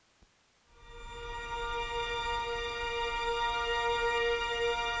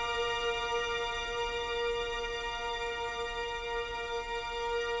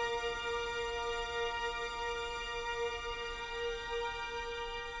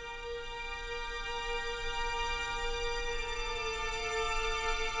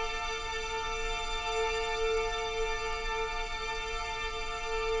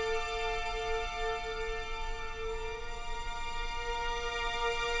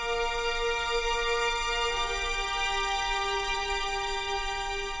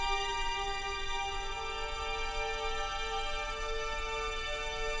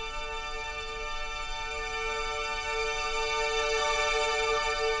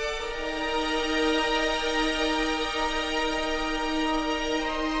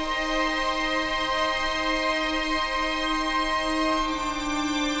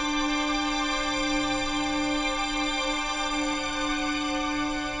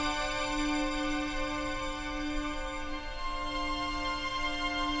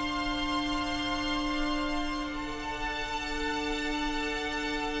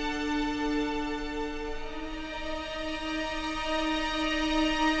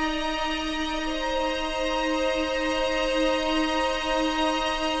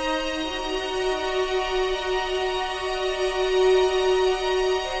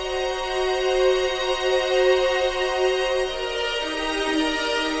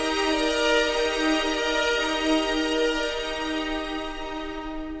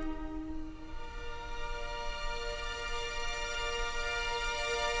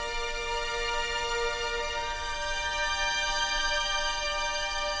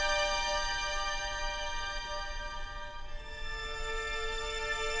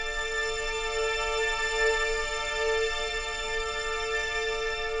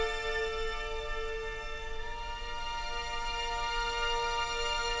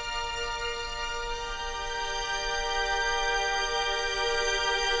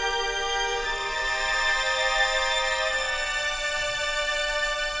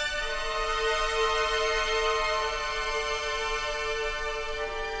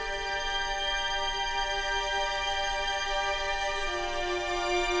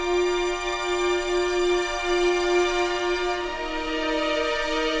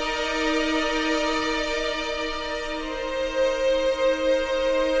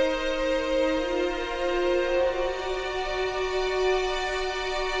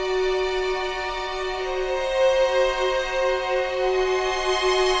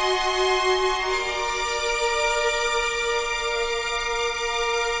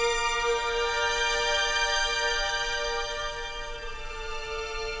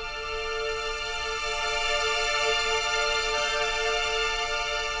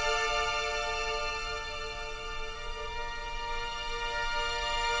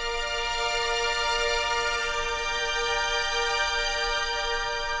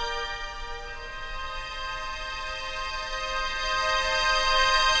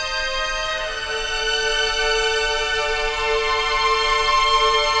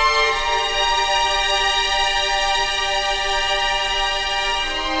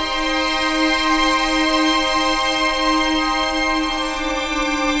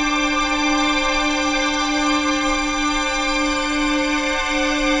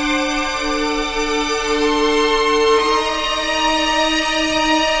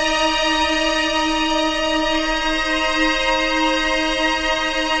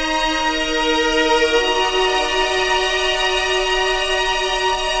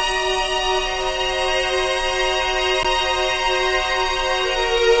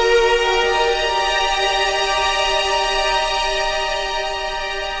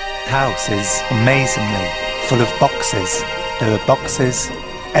house is amazingly full of boxes. There are boxes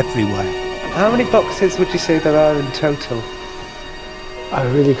everywhere. How many boxes would you say there are in total? I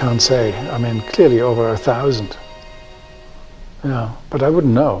really can't say. I mean, clearly over 1,000. Yeah, but I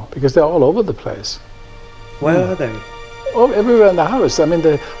wouldn't know because they're all over the place. Where are they? Oh, everywhere in the house. I mean,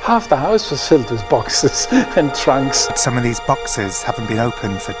 half the house was filled with boxes and trunks. But some of these boxes haven't been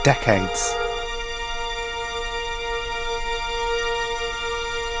opened for decades.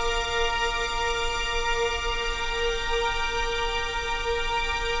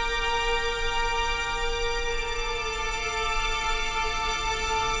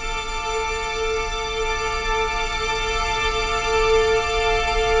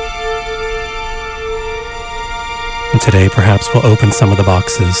 Today, perhaps we'll open some of the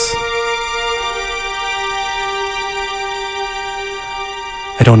boxes.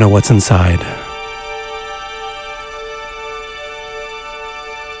 I don't know what's inside.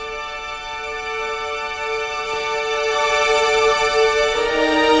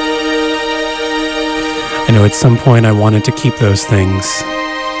 I know at some point I wanted to keep those things.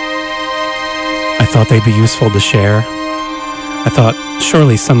 I thought they'd be useful to share. I thought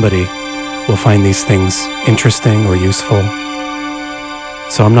surely somebody will find these things interesting or useful.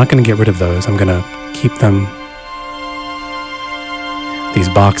 So I'm not going to get rid of those. I'm going to keep them. These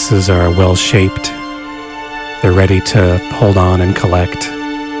boxes are well shaped. They're ready to hold on and collect.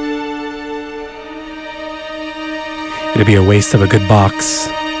 It'd be a waste of a good box.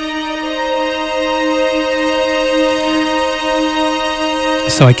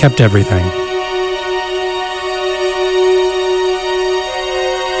 So I kept everything.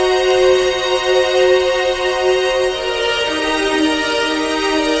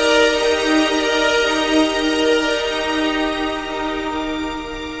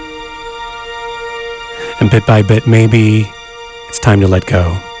 And bit by bit, maybe it's time to let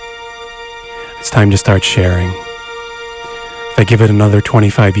go. It's time to start sharing. If I give it another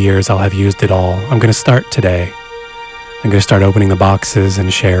 25 years, I'll have used it all. I'm going to start today. I'm going to start opening the boxes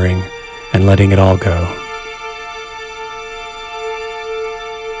and sharing and letting it all go.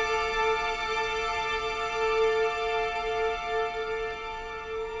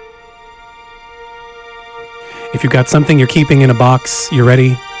 If you've got something you're keeping in a box, you're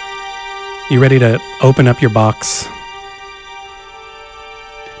ready? You ready to open up your box?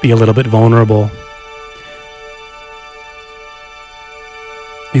 Be a little bit vulnerable.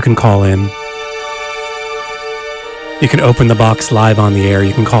 You can call in. You can open the box live on the air.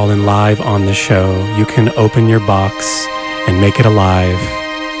 You can call in live on the show. You can open your box and make it alive.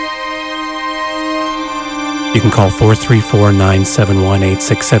 You can call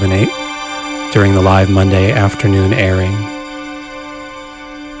 434-971-8678 during the live Monday afternoon airing.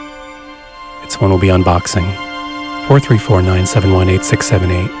 This one will be unboxing.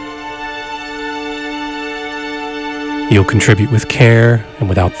 434-971-8678. You'll contribute with care and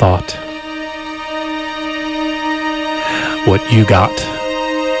without thought. What you got.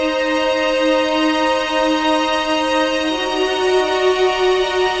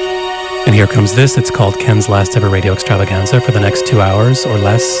 And here comes this. It's called Ken's Last Ever Radio Extravaganza for the next 2 hours or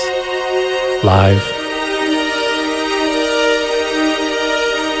less. Live.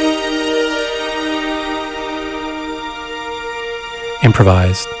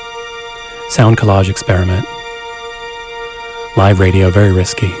 Improvised. Sound collage experiment. Live radio, very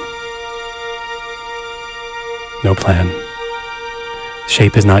risky. No plan.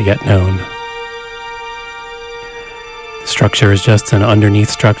 Shape is not yet known. Structure is just an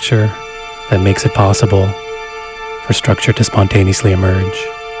underneath structure that makes it possible for structure to spontaneously emerge.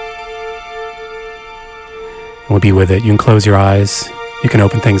 We'll be with it. You can close your eyes. You can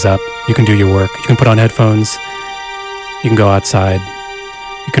open things up. You can do your work. You can put on headphones. You can go outside.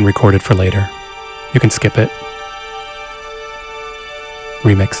 You can record it for later. You can skip it.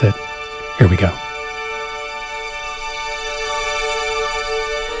 Remix it. Here we go.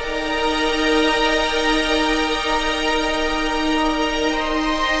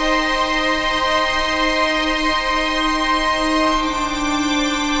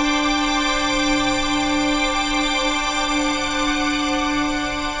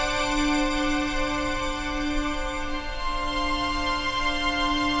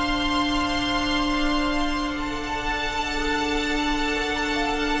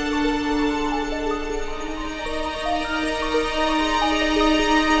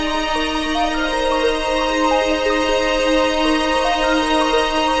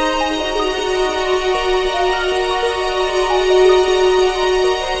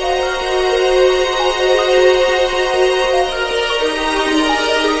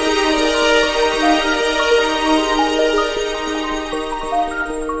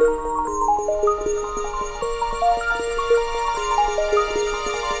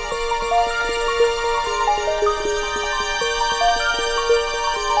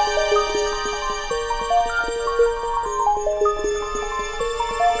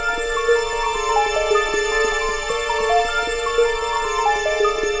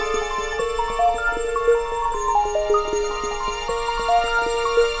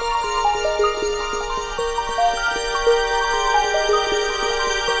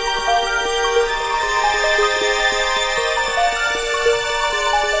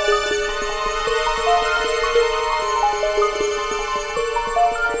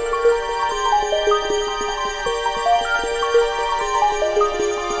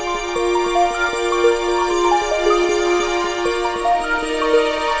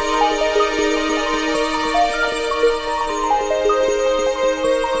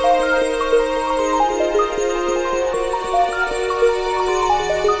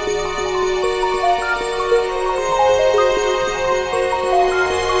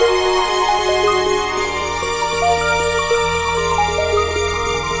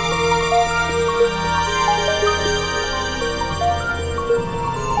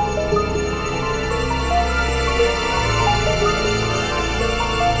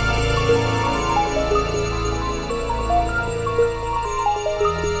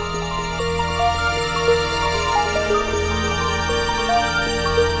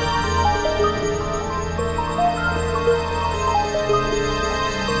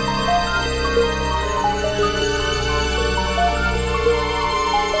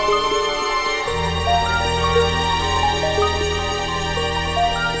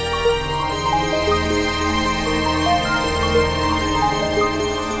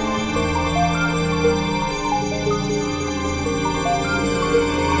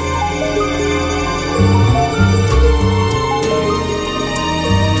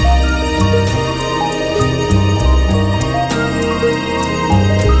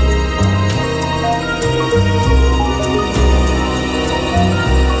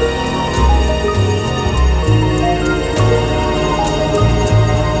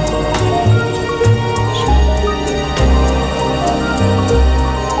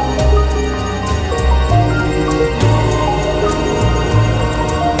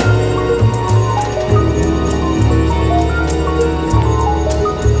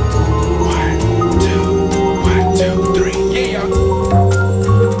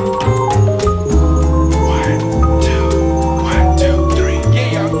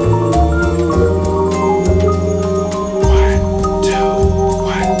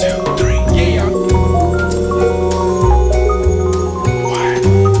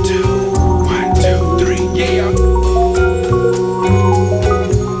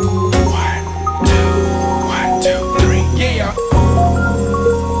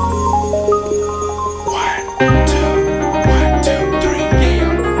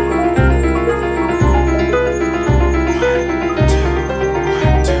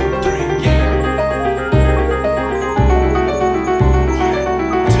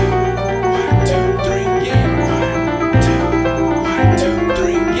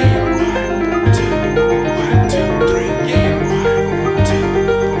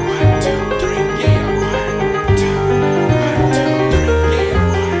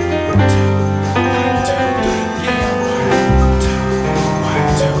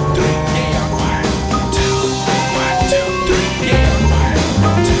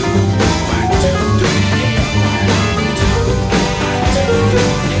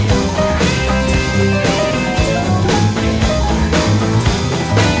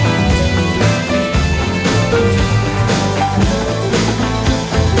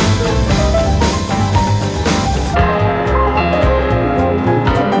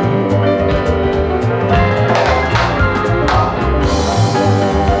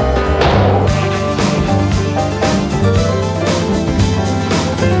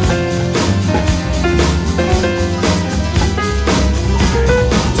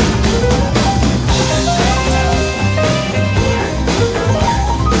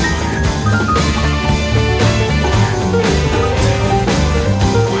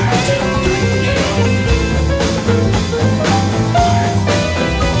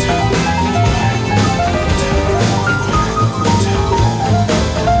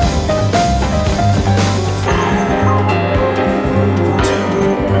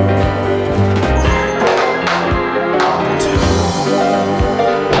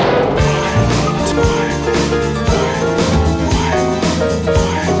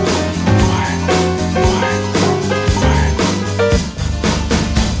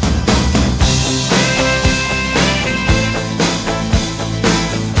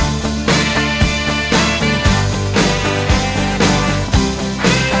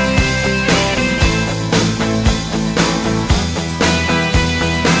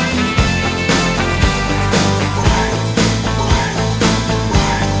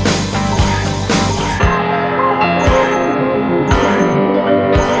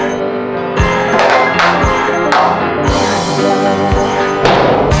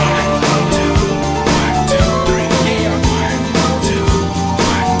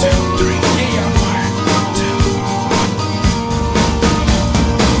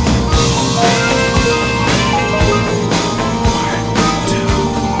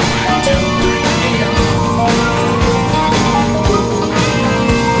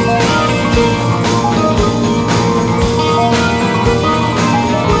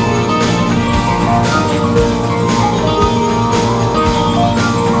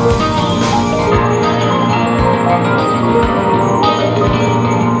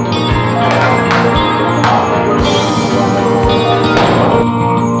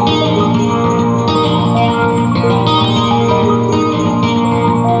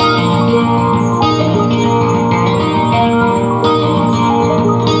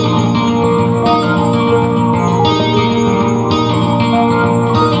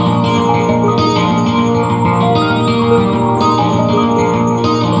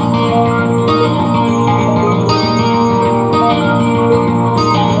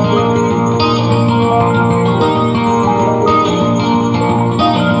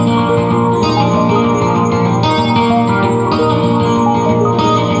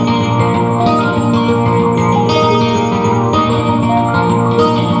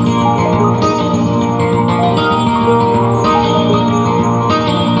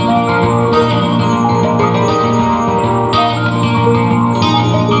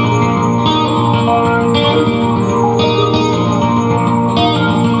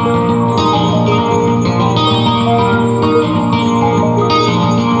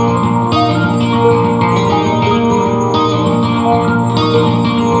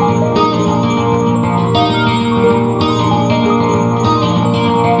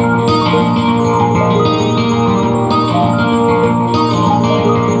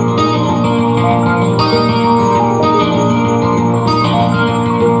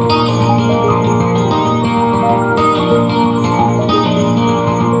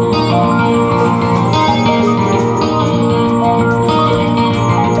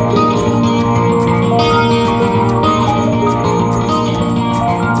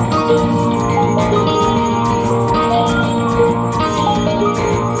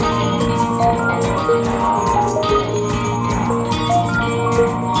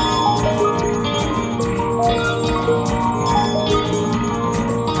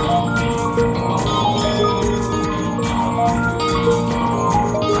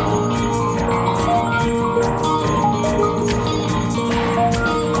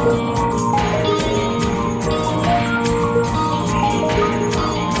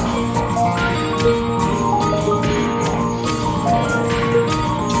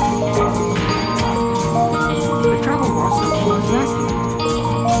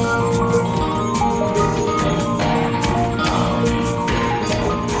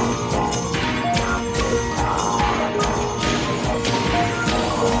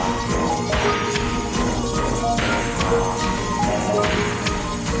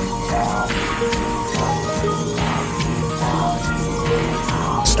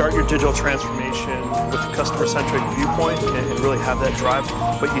 digital transformation with a customer-centric viewpoint and really have that drive.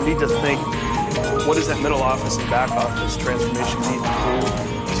 But you need to think, what does that middle office and back office transformation need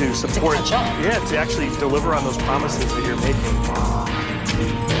to support? To actually deliver on those promises that you're making.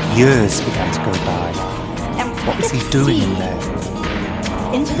 Years began to go by. What was he doing in there?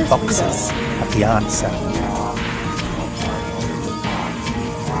 The boxes have the answer.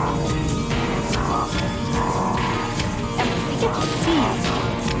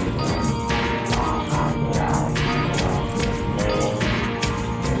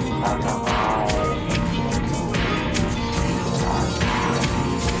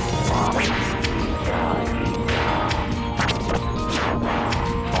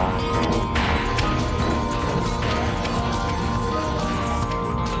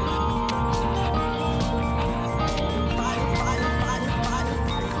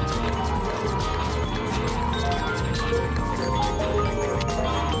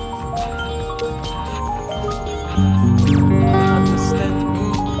 Understand me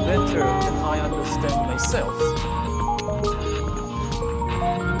better than I understand myself.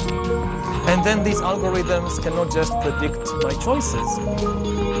 And then these algorithms cannot just predict my choices,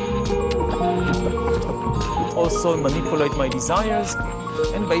 but also manipulate my desires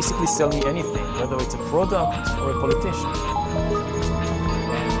and basically sell me anything, whether it's a product or a politician.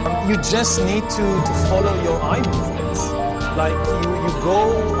 You just need to follow your eye movements. Like you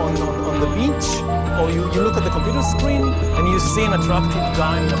go on the beach, or you look at the computer screen and you see an attractive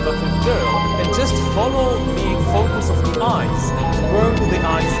guy and an attractive girl, and just follow the focus of the eyes. Where do the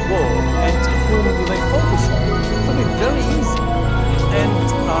eyes go and whom do they focus on? It will be very easy. And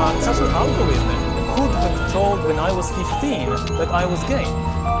such an algorithm could have told when I was 15 that I was gay.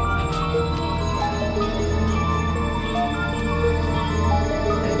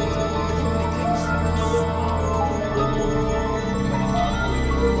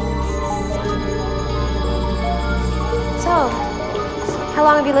 How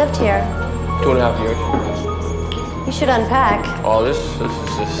long have you lived here? 2.5 years. You should unpack. Oh, this is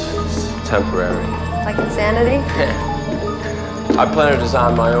just temporary. Like insanity? I plan to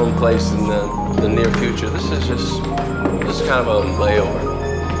design my own place in the near future. This is kind of a layover.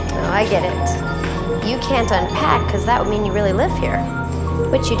 Oh, I get it. You can't unpack because that would mean you really live here,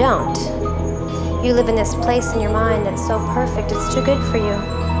 which you don't. You live in this place in your mind that's so perfect it's too good for you.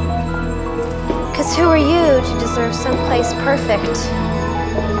 Because who are you to deserve someplace perfect?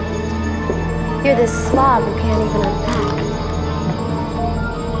 You're this slob who can't even unpack.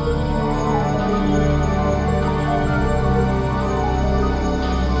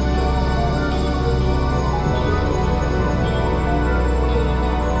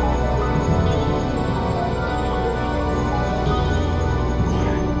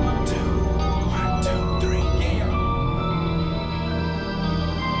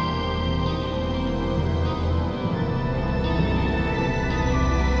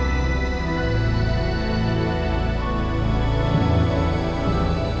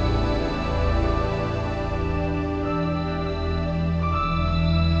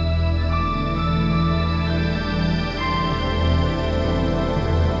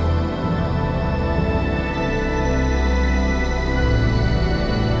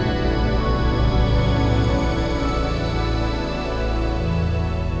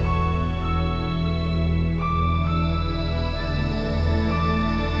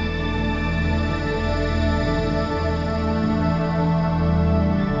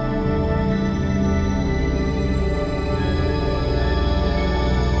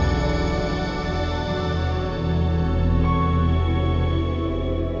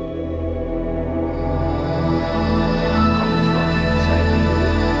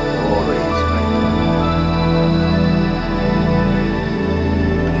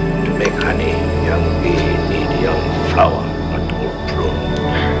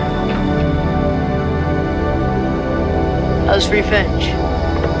 Revenge.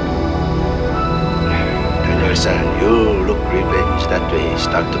 Son, you look revenge that way.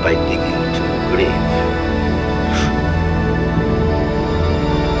 Start by digging to grave.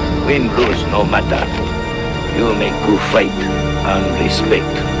 Win, lose, no matter. You make good fight and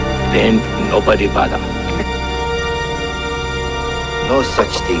respect. Then nobody bother. No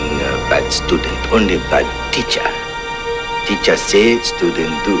such thing, bad student, only bad teacher. Teacher say,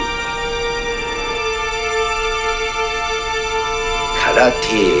 student do.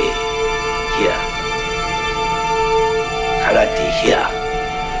 Karate here. Karate here.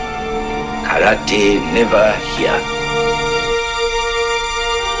 Karate never here.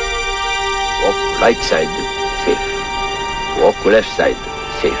 Walk right side, safe. Walk left side,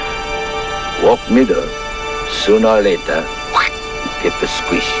 safe. Walk middle, sooner or later, get the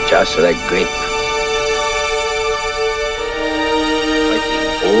squish just like grape. Fighting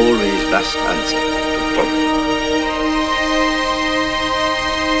always last answer to problem.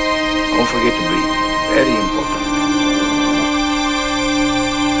 Don't forget to breathe. Very important.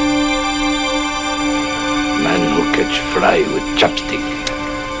 Man who catch fly with chopstick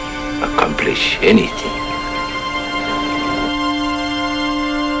accomplish anything.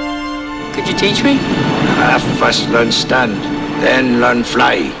 Could you teach me? First learn stand, then learn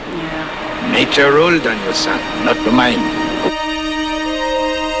fly. Yeah. Nature ruled on your son, not the mind.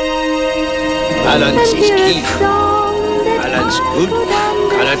 Balance is key. Balance good,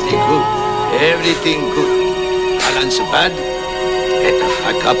 karate good, everything good. Balance bad, better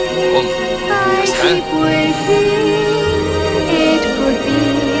pack up and go home. Understand? It could be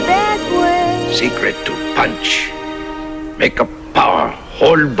that way. Secret to punch. Make up power,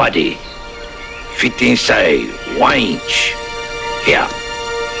 whole body. Fit inside 1 inch. Here.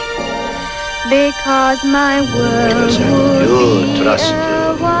 Because my world You trust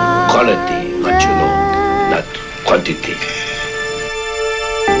quality, but you know, not quantity.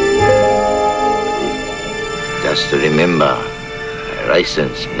 Just remember,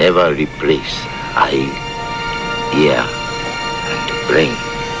 license never replace eye, ear, and brain.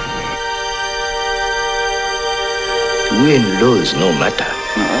 Win, lose, no matter.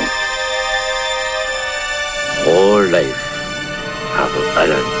 Whole life have a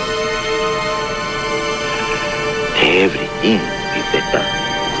balance. Everything be better.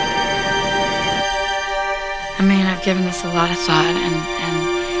 I mean, I've given this a lot of thought, and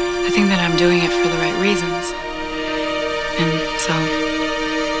I think that I'm doing it for the right reasons. And so,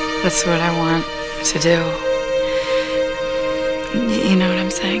 that's what I want to do. You know what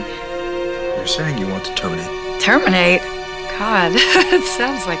I'm saying? You're saying you want to terminate. Terminate? God, it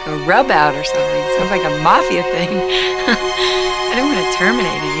sounds like a rub out or something. It sounds like a mafia thing. I don't want to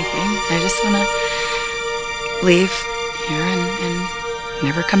terminate anything. I just want to leave here and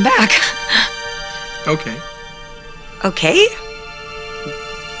never come back. Okay. Okay?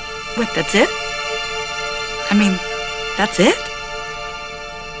 What, that's it? I mean, that's it?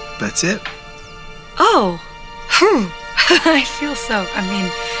 That's it. Oh, I feel so, I mean,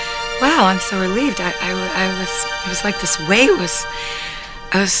 wow, I'm so relieved. It was like this weight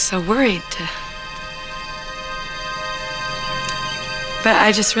I was so worried to. But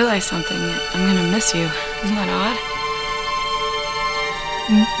I just realized something. I'm gonna miss you. Isn't that odd?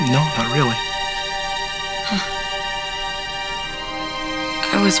 No, not really. Huh.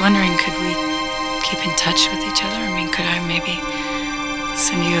 I was wondering, could we keep in touch with each other? I mean, could I maybe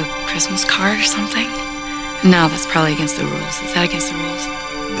send you a Christmas card or something? No, that's probably against the rules. Is that against the rules?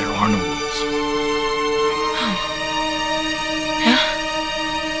 There are no rules. Oh. Yeah?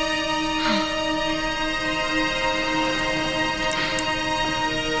 Oh.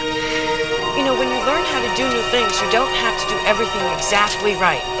 You know, when you learn how to do new things, you don't have to do everything exactly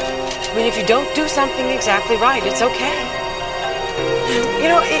right. I mean, if you don't do something exactly right, it's okay. You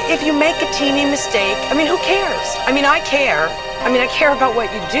know, if you make a teeny mistake, I mean, who cares? I mean, I care. I mean, I care about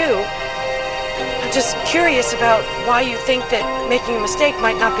what you do. I'm just curious about why you think that making a mistake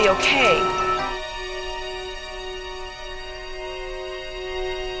might not be okay.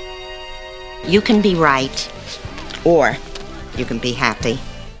 You can be right, or you can be happy.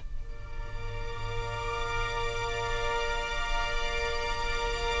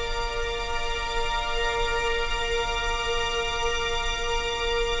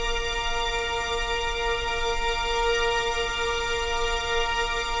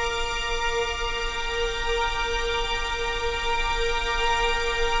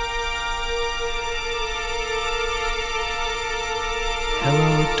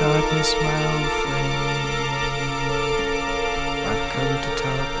 Hello, darkness, my old friend. I've come to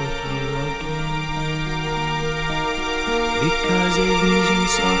talk with you again. Because a vision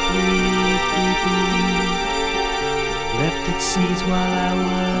softly creeping left its seeds while I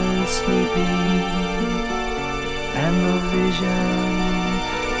was sleeping. And the vision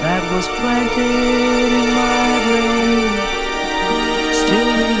that was planted in my brain still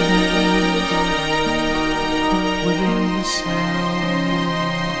remains within the sound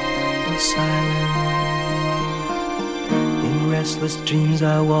of silence. In restless dreams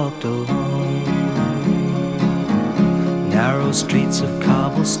I walked along narrow streets of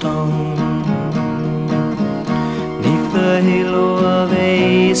cobblestone. Neath the halo of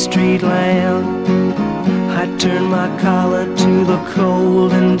a street lamp, I turned my collar to the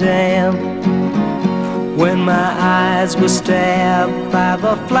cold and damp. When my eyes were stabbed by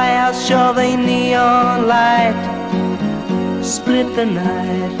the flash of a neon light, split the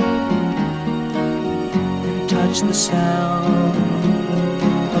night and touched the sound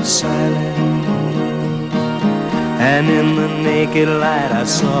of silence. And in the naked light I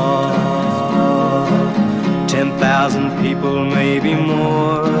saw 10,000 people, maybe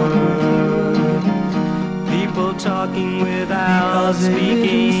more. People talking without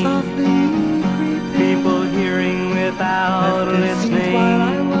speaking, people hearing without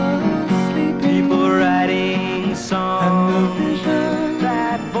listening, people writing songs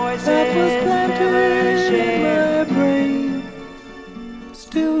that voices never shared. My brain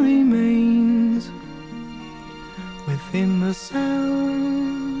still remains within the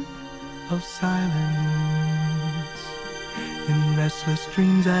sound of silence. In restless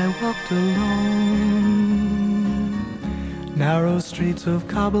dreams I walked alone, narrow streets of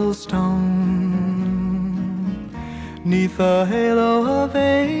cobblestone, 'neath the halo of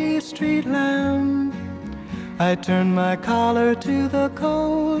a street lamp. I turned my collar to the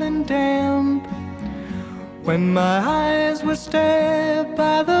cold and damp, when my eyes were stabbed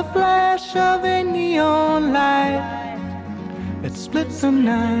by the flash of a neon light that split the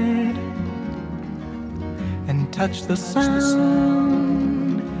night and touched the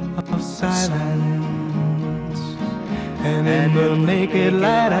sound of silence. And in the naked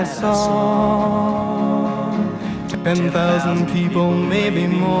light I saw 10,000 people, maybe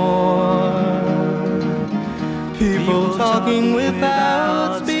more. People talking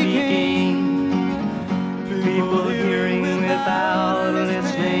without speaking, people hearing without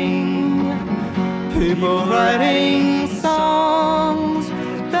listening, people writing songs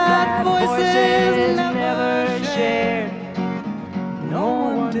that voices never shared. No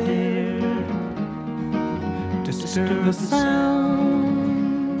one dared disturb the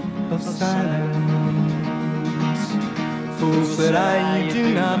sound of silence. Fool said I, you do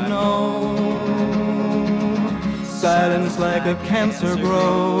not know, silence like a cancer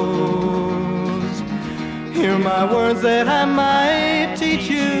grows. Hear my words that I might teach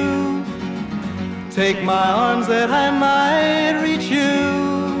you, take my arms that I might reach you.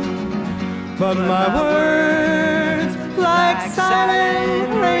 But my words, like silent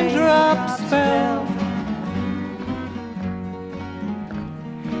raindrops, fell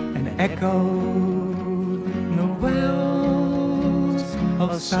and echoed in the wells of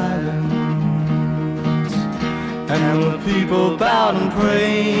silence. And the people bowed and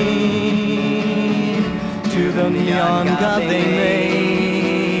prayed to the neon god they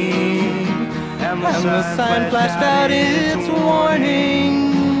made, and the sign flashed out its warning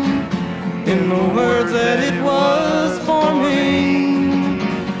in the words that it was forming.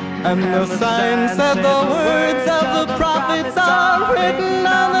 And the sign said the words of the prophets are written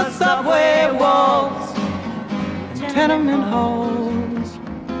on the subway walls and tenement halls,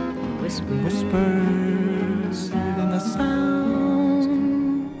 whispers in the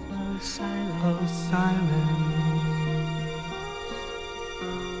sound of silence.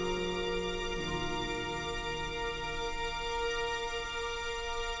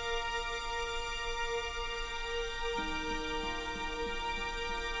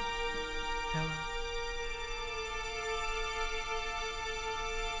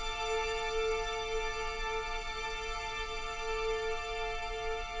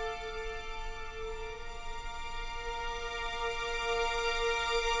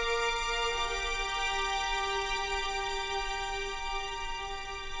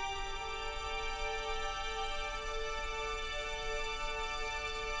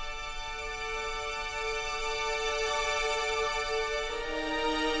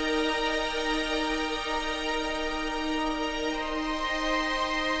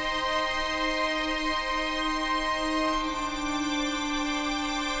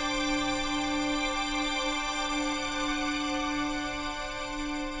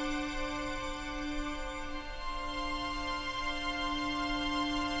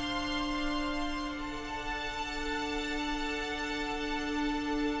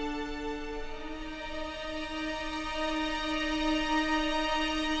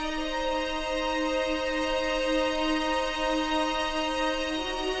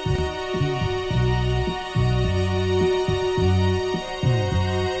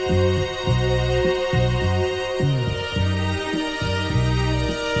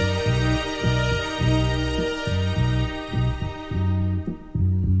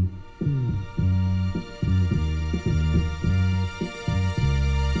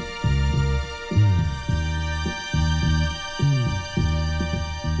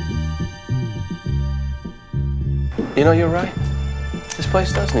 You know, you're right. This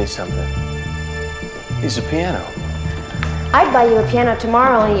place does need something. Needs a piano. I'd buy you a piano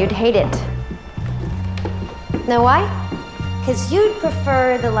tomorrow and you'd hate it. Know why? Because you'd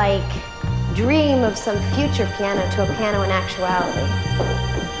prefer the, dream of some future piano to a piano in actuality.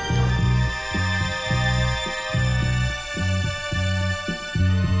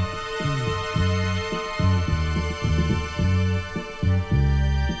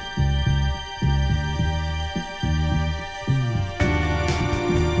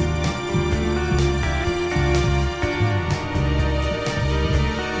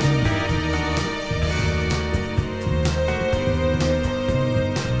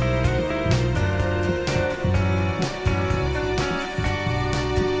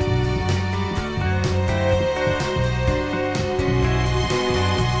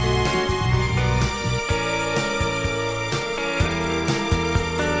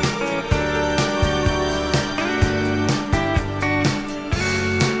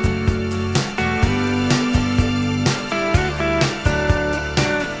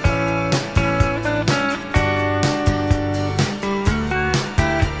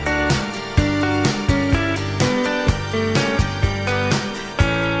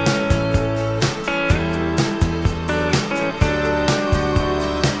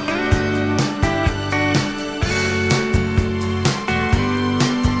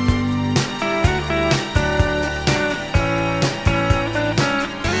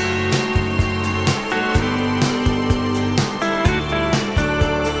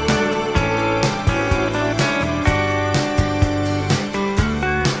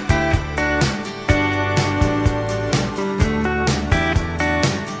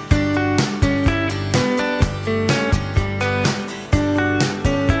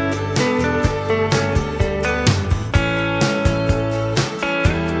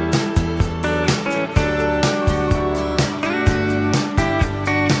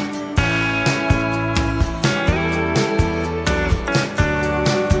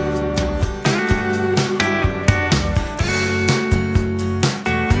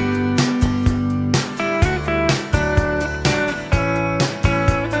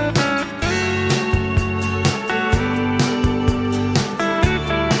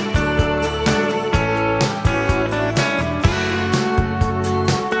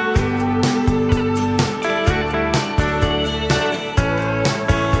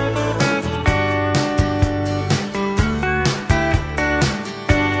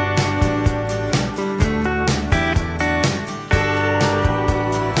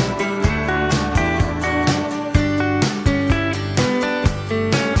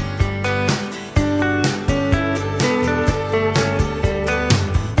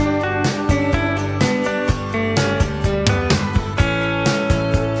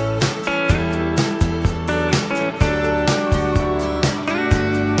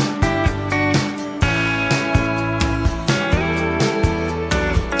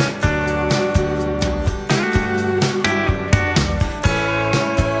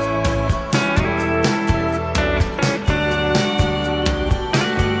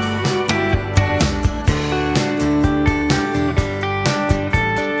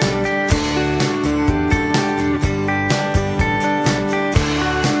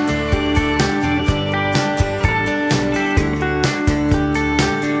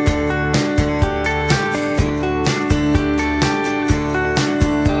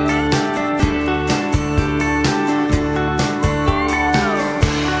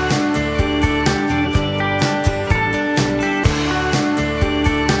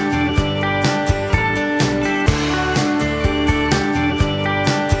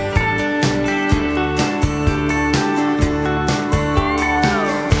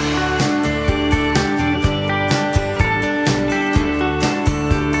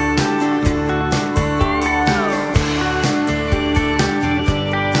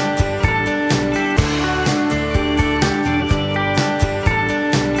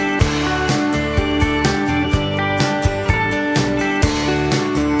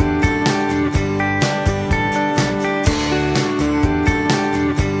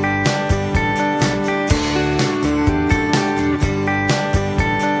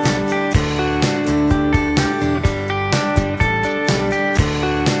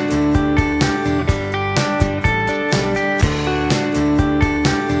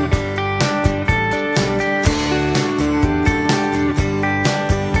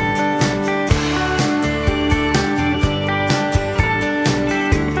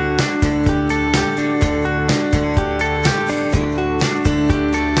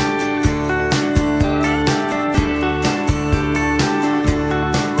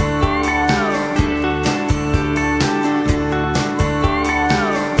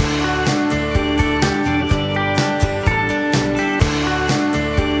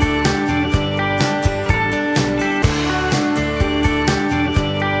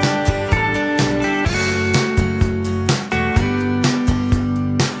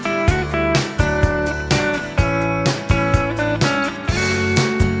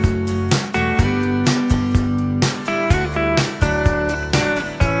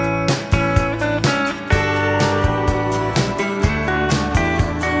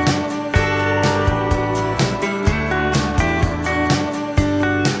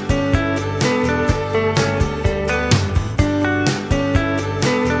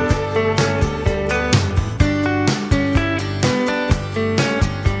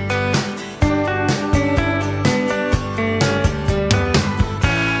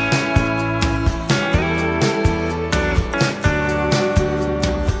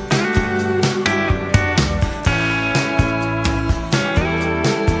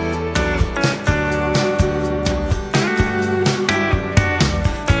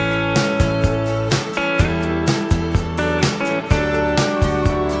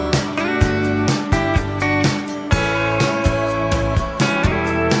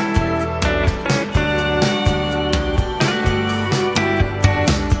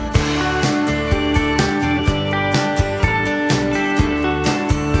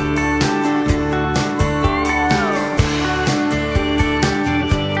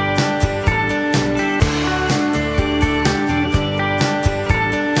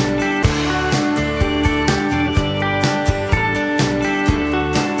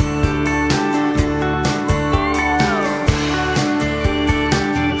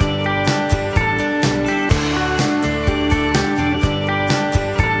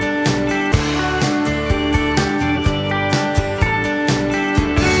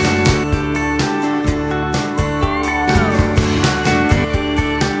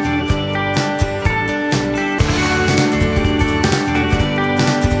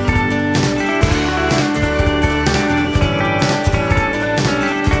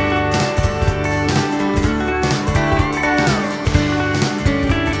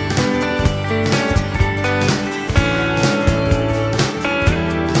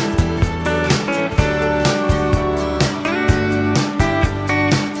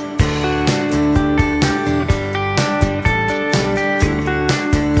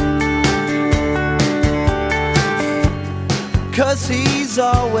 'cause he's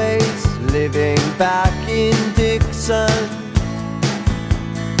always living back in Dixon.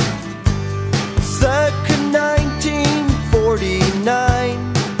 Circa 1949,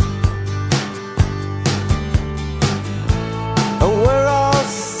 and we're all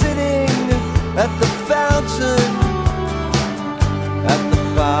sitting at the fountain at the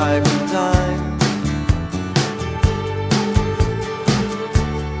 5 and dime.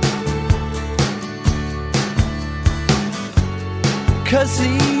 'Cause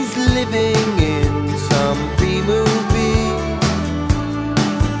he's living in some B-movie.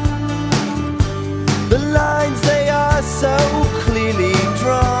 The lines, they are so clearly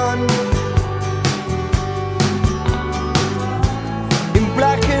drawn in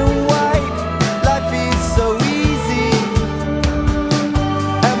black and white. Life is so easy,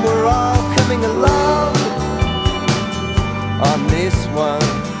 and we're all coming along on this one.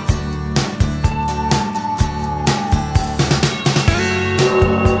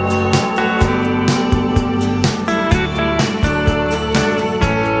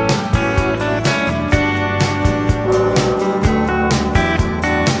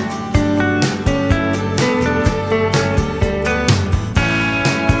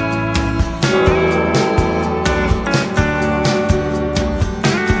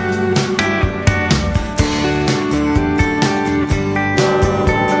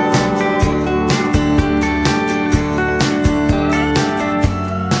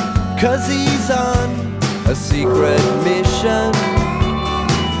 'Cause he's on a secret mission.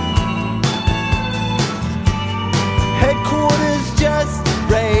 Headquarters just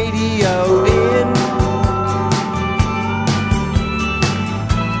radioed in.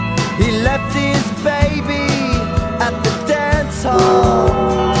 He left his baby at the dance hall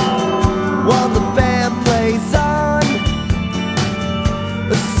while the band plays on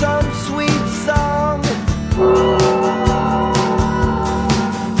some sweet song.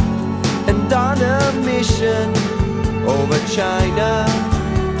 And on a mission over China,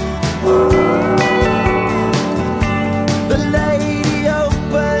 the lady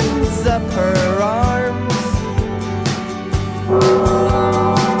opens up her arms.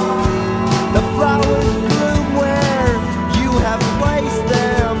 The flowers bloom where you have placed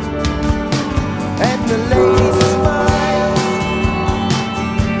them, and the lady smiles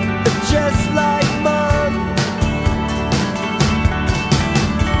just like Mom.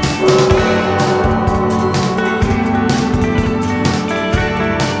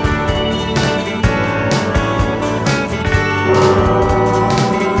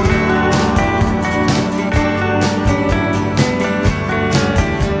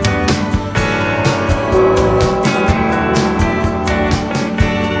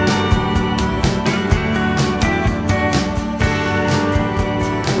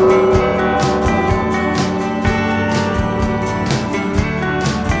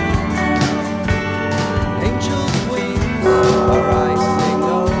 Angel's wings are icing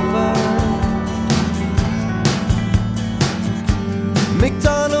over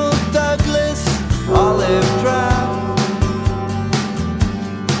McDonnell Douglas olive draught.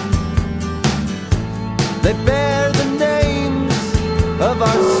 They bear the names of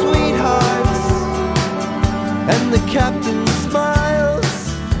our sweethearts, and the captain smiles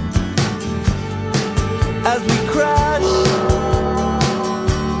as we crash.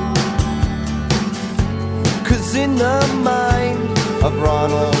 'Cause in the mind of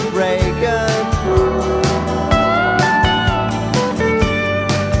Ronald Reagan,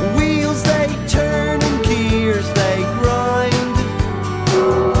 wheels they turn and gears they grind.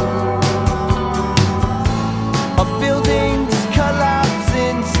 Our buildings collapse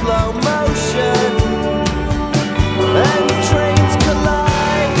in slow motion, and trains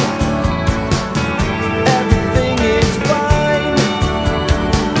collide. Everything is fine.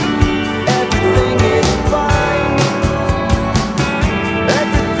 Everything is fine.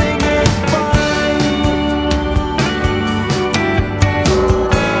 Everything is fine.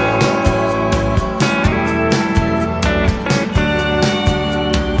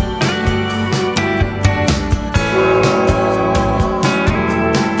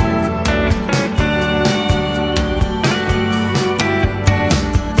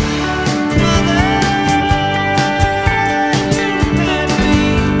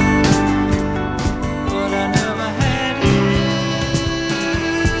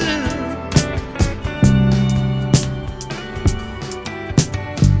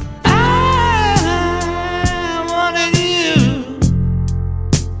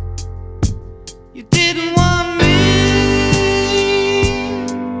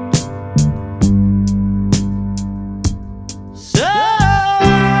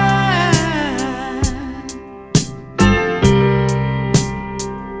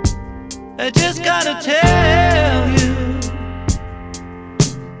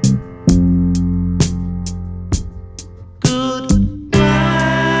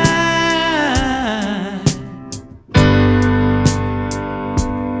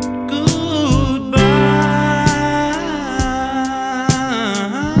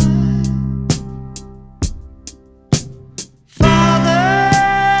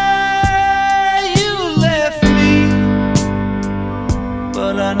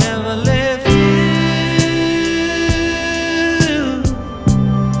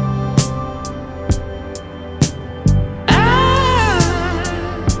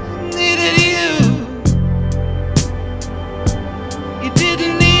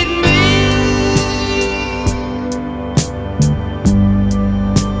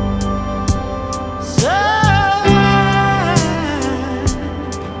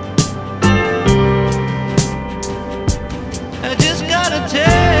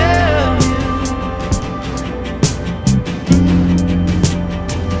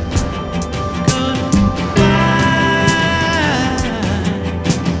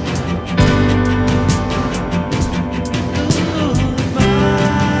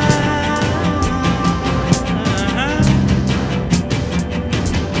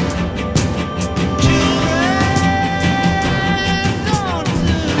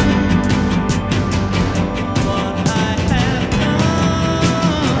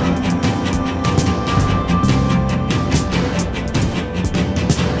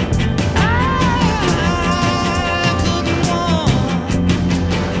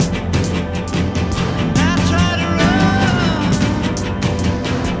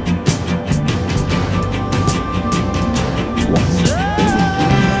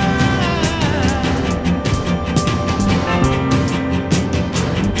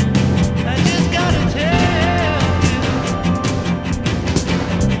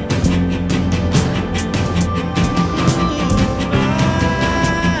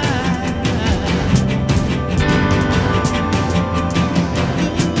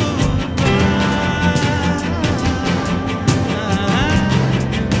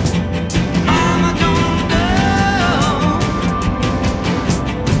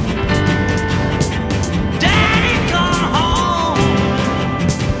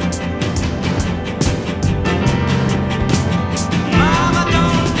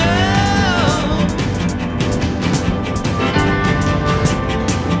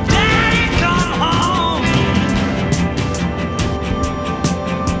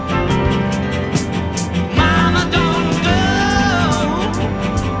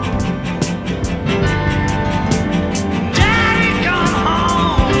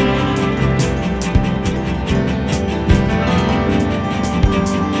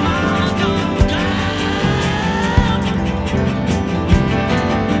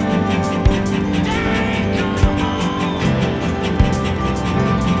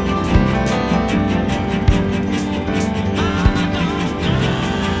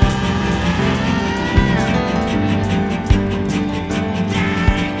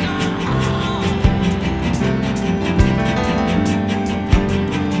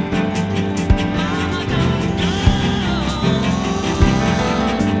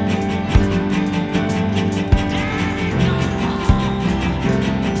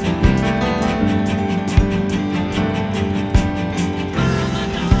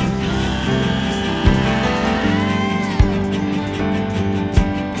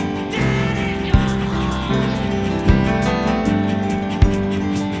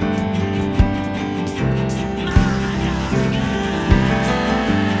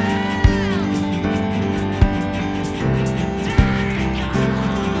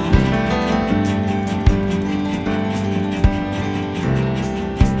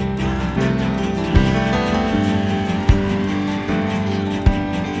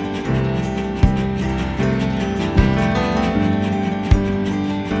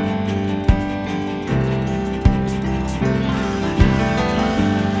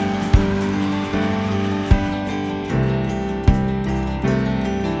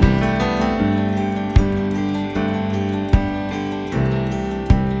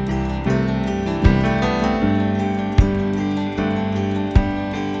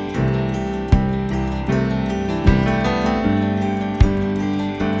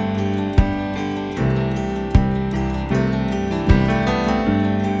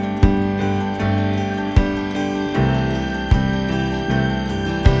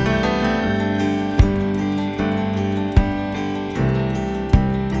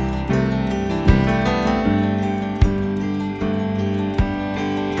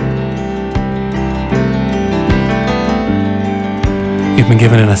 been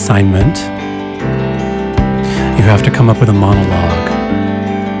given an assignment. You have to come up with a monologue.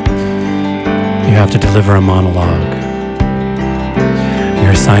 You have to deliver a monologue.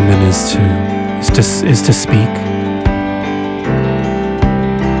 Your assignment is to speak.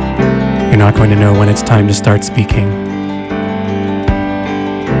 You're not going to know when it's time to start speaking.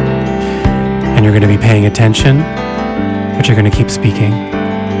 And you're going to be paying attention, but you're going to keep speaking.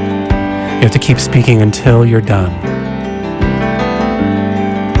 You have to keep speaking until you're done.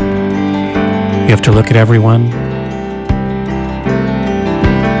 You have to look at everyone,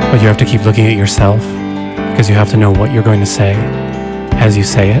 but you have to keep looking at yourself, because you have to know what you're going to say as you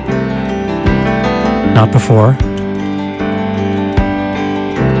say it, not before.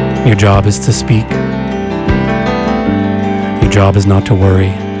 Your job is to speak. Your job is not to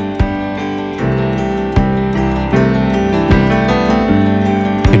worry.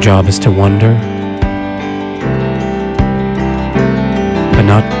 Your job is to wonder, but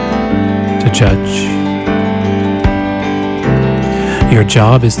not to judge. Your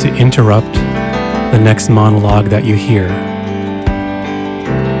job is to interrupt the next monologue that you hear.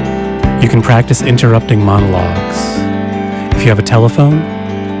 You can practice interrupting monologues. If you have a telephone,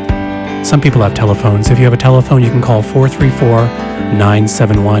 some people have telephones. If you have a telephone, you can call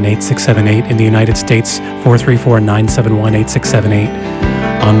 434-971-8678. In the United States,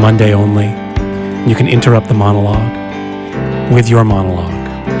 434-971-8678 on Monday only. You can interrupt the monologue with your monologue,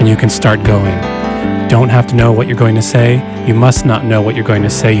 and you can start going. You don't have to know what you're going to say. You must not know what you're going to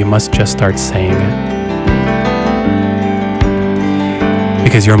say. You must just start saying it.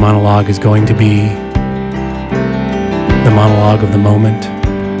 Because your monologue is going to be the monologue of the moment.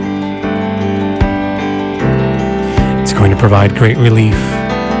 It's going to provide great relief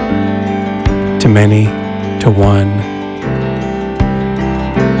to many, to one.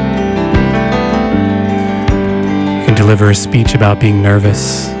 You can deliver a speech about being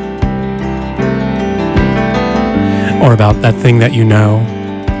nervous, or about that thing that you know,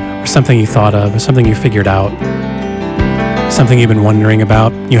 or something you thought of, or something you figured out. Something you've been wondering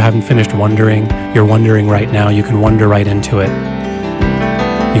about, you haven't finished wondering, you're wondering right now, you can wonder right into it.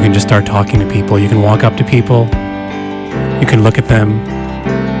 You can just start talking to people, you can walk up to people, you can look at them,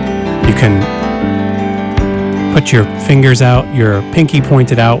 you can put your fingers out, your pinky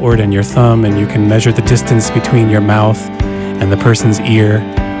pointed outward and your thumb, and you can measure the distance between your mouth and the person's ear,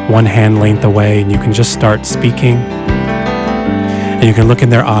 one hand length away, and you can just start speaking. And you can look in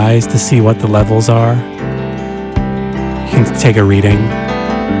their eyes to see what the levels are. You can take a reading.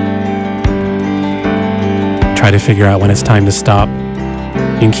 Try to figure out when it's time to stop.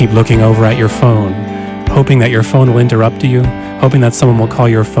 You can keep looking over at your phone, hoping that your phone will interrupt you, hoping that someone will call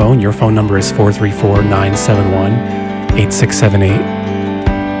your phone. Your phone number is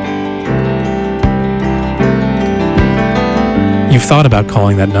 434-971-8678. You've thought about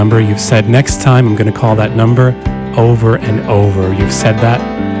calling that number. You've said, next time I'm going to call that number, over and over. You've said that.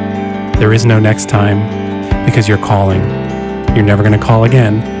 There is no next time, because you're calling. You're never going to call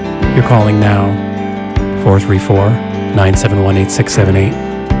again. You're calling now. 434-971-8678.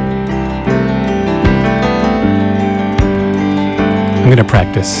 I'm going to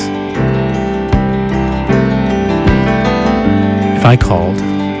practice. If I called,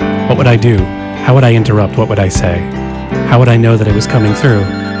 what would I do? How would I interrupt? What would I say? How would I know that it was coming through?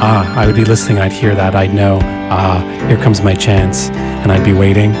 I would be listening. I'd hear that. I'd know, here comes my chance. And I'd be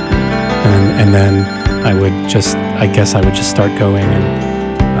waiting. And then I guess I would just start going. And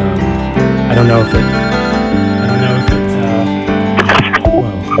I don't know if it,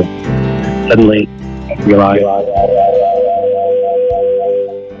 whoa. Suddenly realize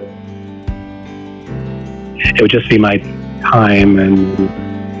it would just be my time, and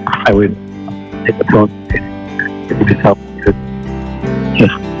I would take the phone. It would just help.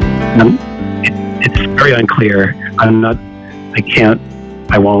 It's very unclear. I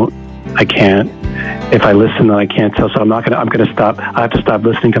can't. If I listen, then I can't tell. So I'm going to stop. I have to stop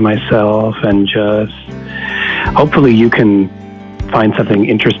listening to myself and just, hopefully you can find something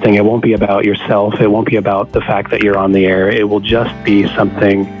interesting. It won't be about yourself. It won't be about the fact that you're on the air. It will just be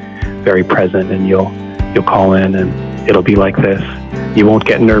something very present, and you'll call in, and it'll be like this. You won't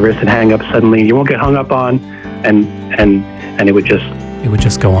get nervous and hang up suddenly. You won't get hung up on, and it would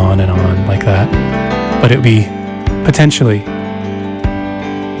just go on and on like that. But it would be potentially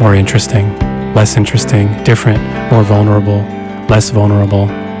more interesting, less interesting, different, more vulnerable, less vulnerable.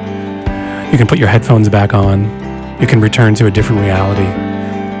 You can put your headphones back on. You can return to a different reality.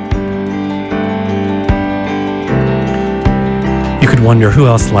 You could wonder who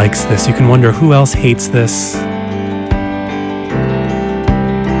else likes this. You can wonder who else hates this.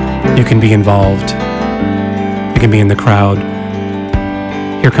 You can be involved. You can be in the crowd.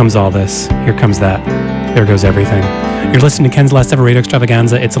 Here comes all this. Here comes that. There goes everything. You're listening to Ken's Last Ever Radio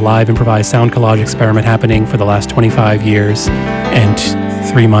Extravaganza. It's a live improvised sound collage experiment happening for the last 25 years and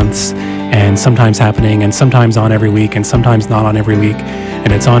 3 months, and sometimes happening and sometimes on every week and sometimes not on every week.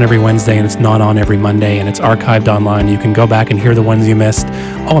 And it's on every Wednesday and it's not on every Monday, and it's archived online. You can go back and hear the ones you missed.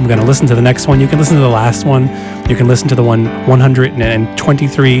 Oh, I'm going to listen to the next one. You can listen to the last one. You can listen to the one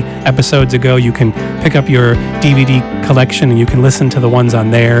 123 episodes ago. You can pick up your DVD collection and you can listen to the ones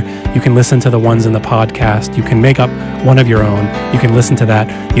on there. You can listen to the ones in the podcast. You can make up one of your own. You can listen to that.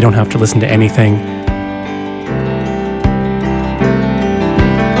 You don't have to listen to anything.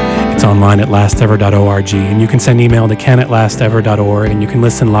 It's online at lastever.org, and you can send email to ken@lastever.org, and you can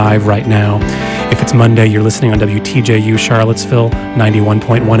listen live right now. If it's Monday, you're listening on WTJU Charlottesville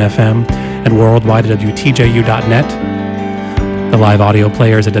 91.1 FM and worldwide at WTJU.net. The live audio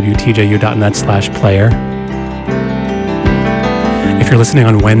player is at WTJU.net/player. If you're listening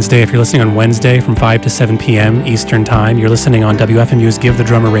on Wednesday from 5 to 7 p.m. Eastern Time, you're listening on WFMU's Give the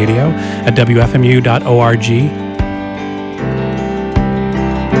Drummer Radio at WFMU.org.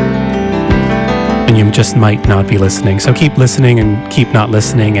 And you just might not be listening. So keep listening and keep not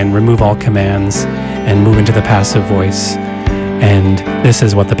listening and remove all commands and move into the passive voice. And this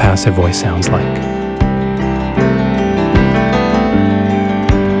is what the passive voice sounds like.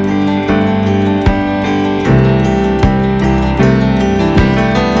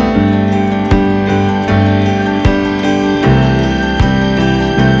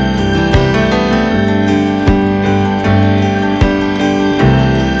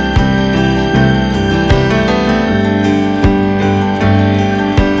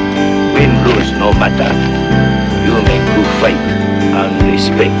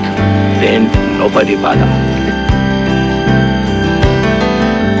 Nobody bother.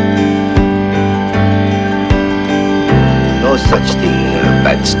 No such thing,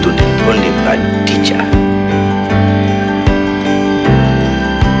 bad student, only bad teacher.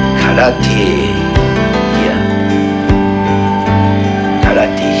 Karate here.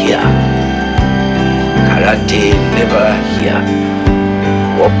 Karate here. Karate never here.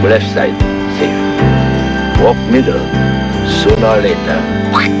 Walk left side, safe. Walk middle, sooner or later.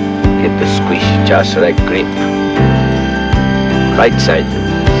 Get the squish just like grape. Right side,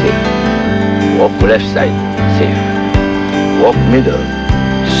 safe. Walk left side, safe. Walk middle,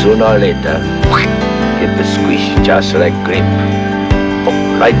 sooner or later. Get the squish just like grape. Walk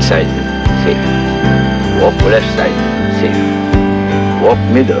right side, safe. Walk left side, safe. Walk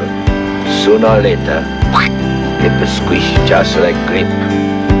middle, sooner or later. Get the squish just like grape.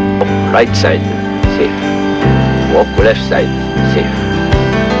 Walk right side, safe. Walk left side, safe.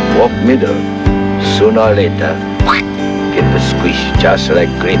 Walk middle, sooner or later, get the squish just like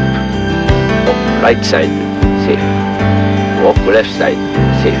grape. Walk right side, safe. Walk left side,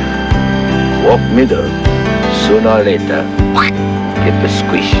 safe. Walk middle, sooner or later, get the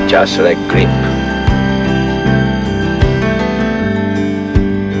squish just like grape.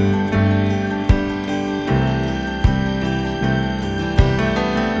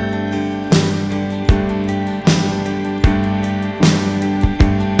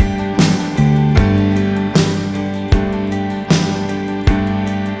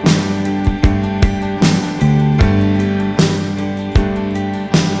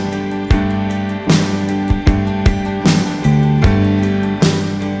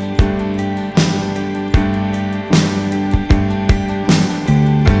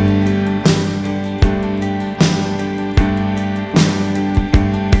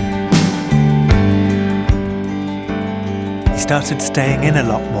 Started staying in a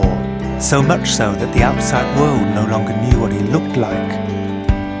lot more, so much so that the outside world no longer knew what he looked like.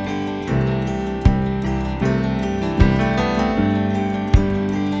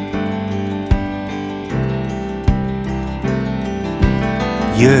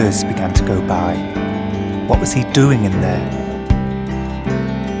 Years began to go by. What was he doing in there?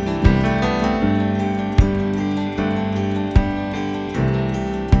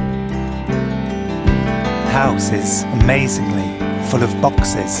 The house is amazingly full of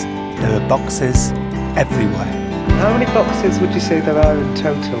boxes. There are boxes everywhere. How many boxes would you say there are in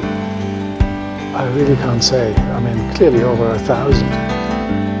total? I really can't say. I mean, clearly over 1,000.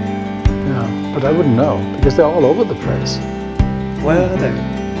 Yeah, but I wouldn't know because they're all over the place. Where are they?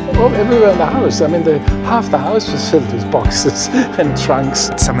 Well, everywhere in the house. I mean, half the house was filled with boxes and trunks.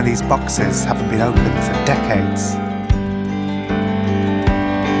 Some of these boxes haven't been opened for decades.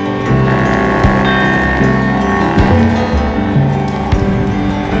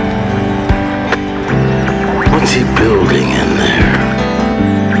 What's he building in there?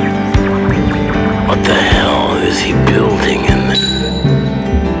 What the hell is he building in there?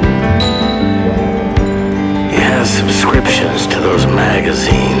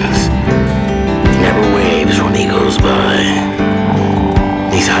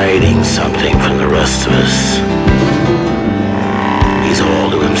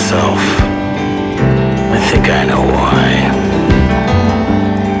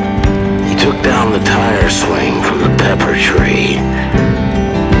 swing from the pepper tree.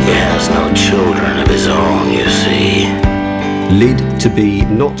 He has no children of his own, you see. Lid to be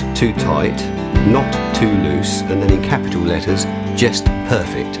not too tight, not too loose, and then in capital letters, just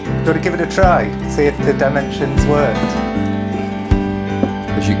perfect. Do you want to give it a try? See if the dimensions work.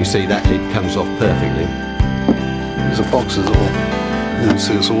 As you can see, that lid comes off perfectly. There's a box as well. You can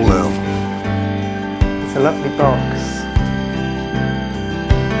see us all out. It's a lovely box.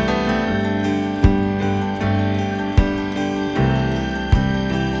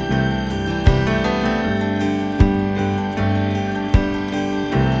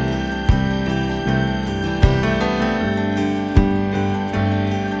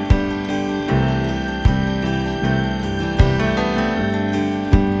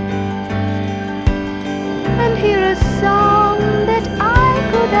 And hear a song that I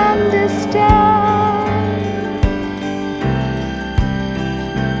could understand.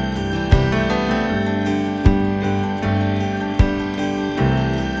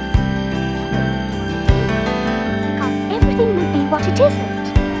 Because everything would be what it isn't.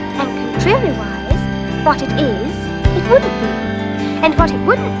 And contrariwise, what it is, it wouldn't be. And what it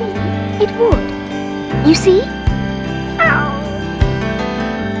wouldn't be, it would. You see? Ow!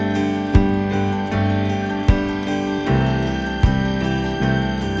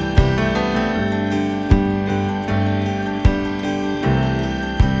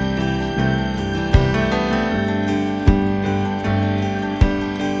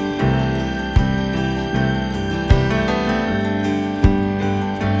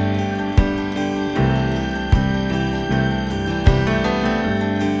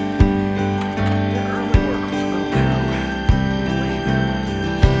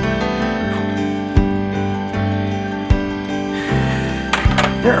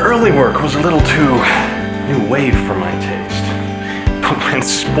 Their early work was a little too new wave for my taste. But when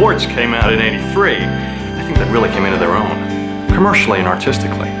Sports came out in '83, I think they really came into their own, commercially and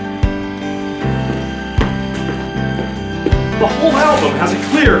artistically. The whole album has a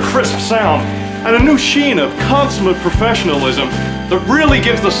clear, crisp sound and a new sheen of consummate professionalism that really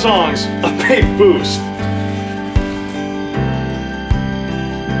gives the songs a big boost.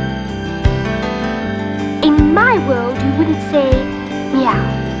 In my world, you wouldn't say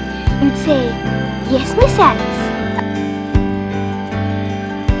meow. You'd say, yes, Miss Alice.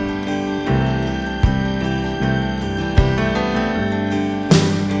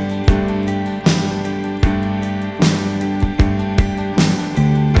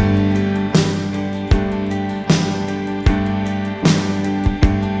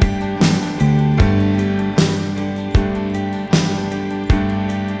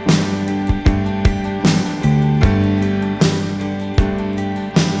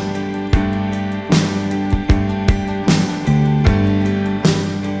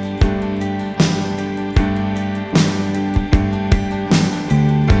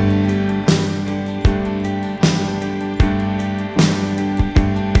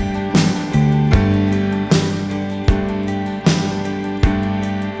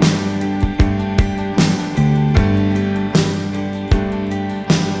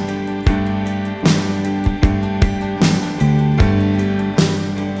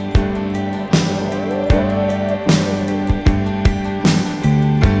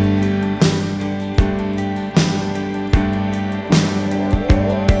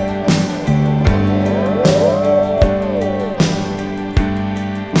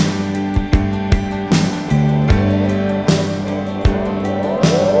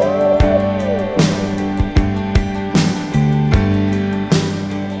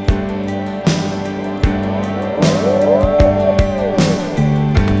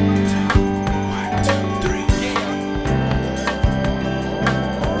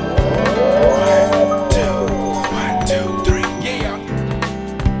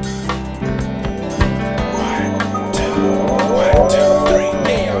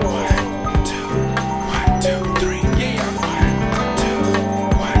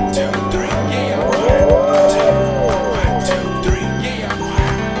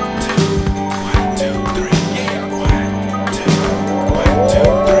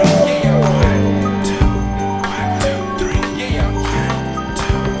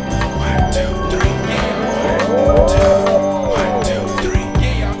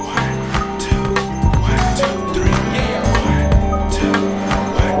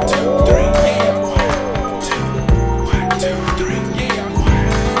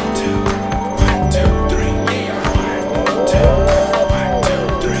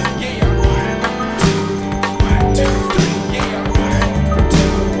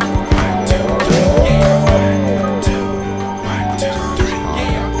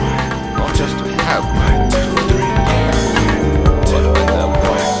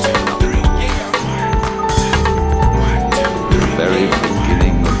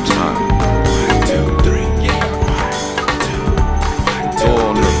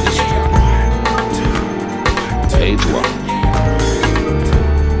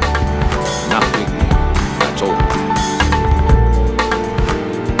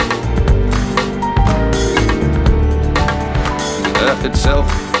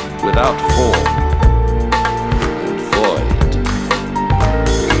 without form and void.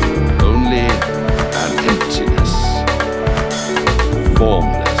 Only an emptiness,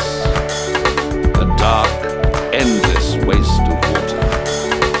 formless, a dark, endless waste of water.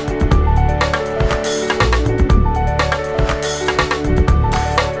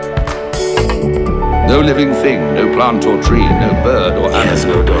 No living thing, no plant or tree, no bird or animal. He has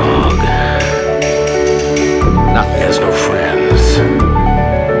no dog. Nothing. He has no friends.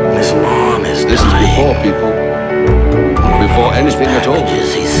 His lawn is This dying. is before people, before anything at all.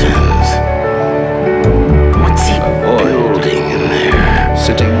 Packages he sends. What's he building in there?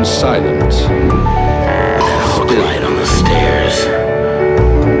 Sitting silent. That hook light on the stairs.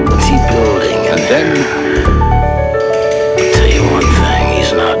 What's he building in there? I'll tell you one thing,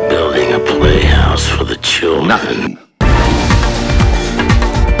 he's not building a playhouse for the children. Nothing.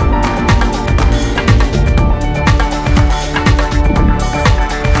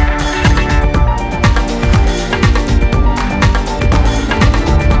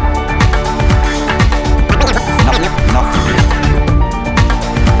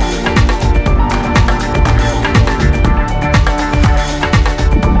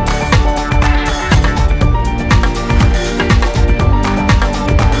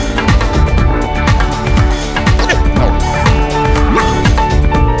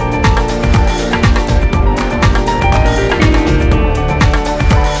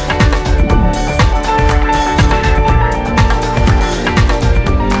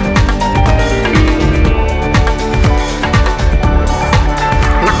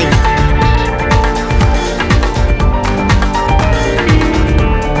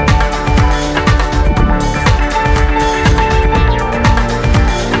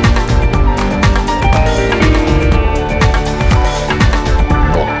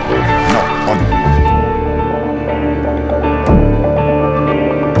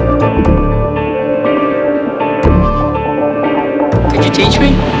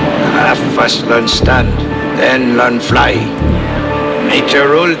 First learn stand, then learn fly. Nature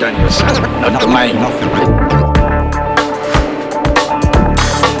ruled on you, son, not mine.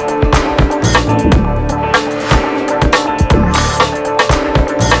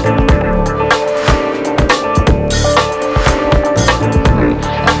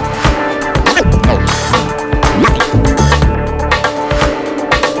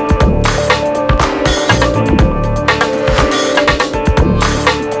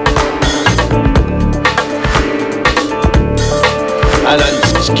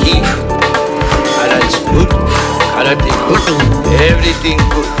 Alan's scheme. Alan's good. Karate good. Everything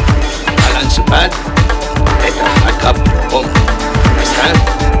good. Alan's bad. Better pack up home. Understand?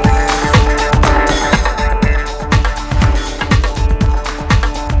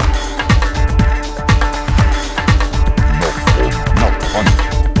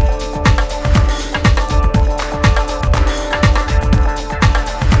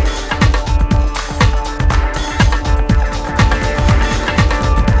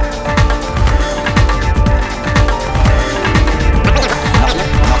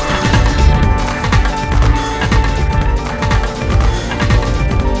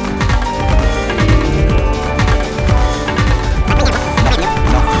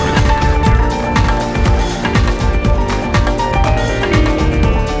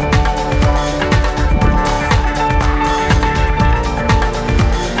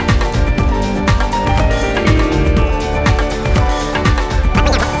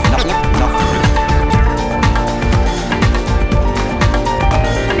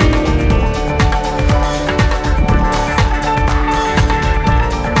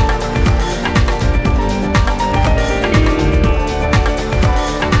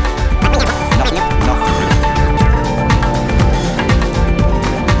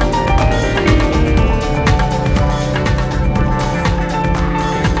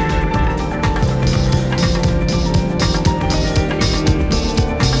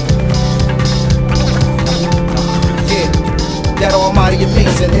 That almighty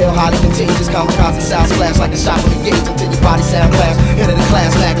amazing, ill, highly contagious, kamikaze sounds flash like a shot from the gauge until your body sound clash. Enter the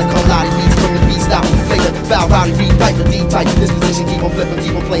class, magna cum laude beats, bring the beat, stop, flavor, foul, rowdy, read, pipe, the deep type. This position, keep on flipping,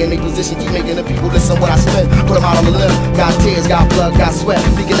 keep on playing their position, keep making the people listen what I spit. Put them out on the limb, got tears, got blood, got sweat,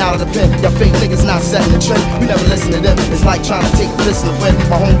 leaking out of the pen. Your fake niggas not setting the trend, we never listen to them. It's like trying to take a listen to win.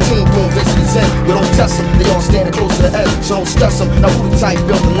 My home team, boom, bitches is in. You don't test them, they all standing close to the edge, so don't stress them. Now who the type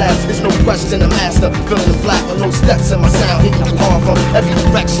built the last? There's no question, the master, feeling the black with no steps in my sound, hitting you hard from every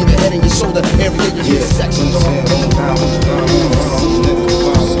direction, your head and your shoulder area, your hip section.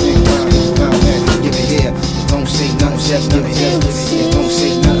 Give it here, don't say nothing, just give it here. Don't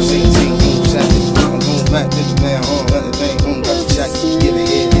say nothing, take moves after. I'm going back to the man, let the thing, got the check. Give it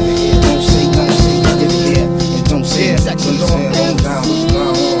here, give it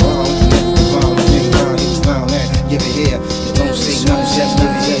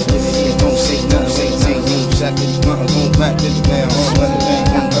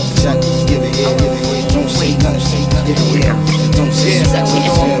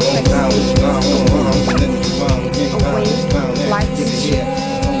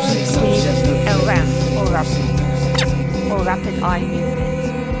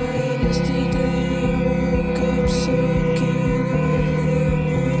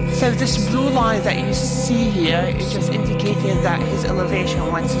So this blue line that you see here is just indicating that his elevation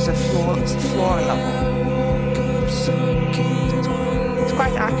once is a floor level. It's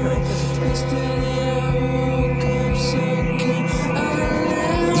quite accurate, isn't it?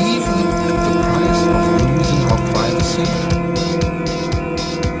 Even at the price of losing our privacy,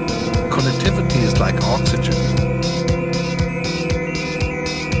 connectivity is like oxygen.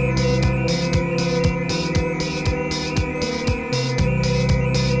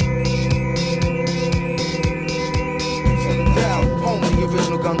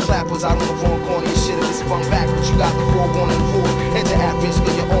 Clappers out on the wrong corner, your shit if it's sprung back, but you got the forewarning for. Enter at risk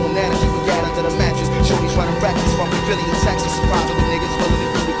of your own nana, keep a gat under the mattress. Shorty's running rackets from Philly to Texas. Surprised the niggas willing to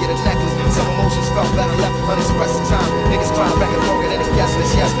do to get a necklace. Some emotions felt better left unexpressed in time. Niggas crying back and forth, and any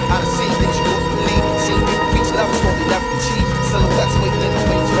guessless, yes. I done seen things you wouldn't believe. Seen people reach levels where they never achieve. Silhouettes waiting in the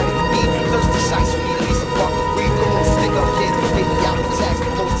wings, ready to be. Thirsty shites who need at least a buck of breathe. Come on, stick up kids, they be out the tax.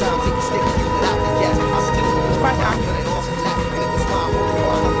 Most times they can stick with you without the gas. I still quite accurate.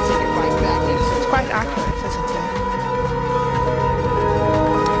 Quite accurate, isn't it?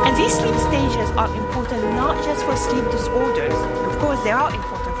 And these sleep stages are important not just for sleep disorders. Of course, they are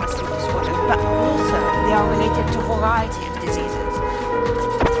important for sleep disorders, but also they are related to a variety of diseases.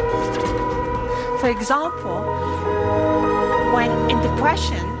 For example, when in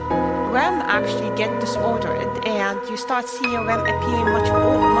depression, REM actually get disordered, and you start seeing REM appearing much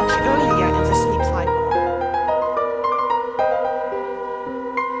earlier in the sleep cycle.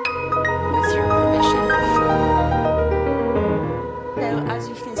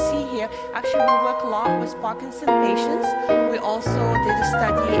 Actually, we work a lot with Parkinson patients. We also did a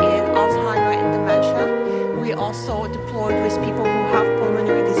study in Alzheimer and dementia. We also deployed with people who have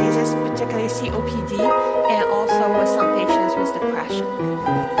pulmonary diseases, particularly COPD, and also with some patients with depression.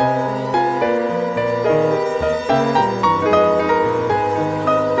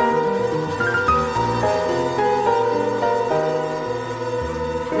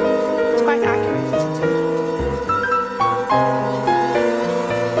 It's quite accurate, isn't it?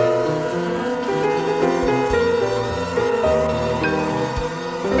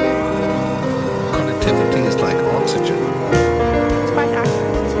 Oxygen. It's quite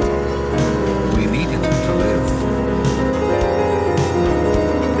accurate, isn't it? We need it to live.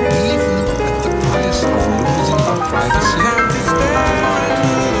 Even at the price of losing our privacy.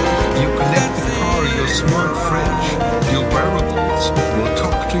 You connect the car, your smart fridge, your wearables will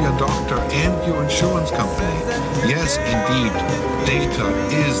talk to your doctor and your insurance company. Yes, indeed, data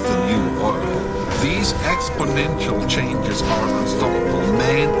is the new oil. These exponential changes are unstoppable.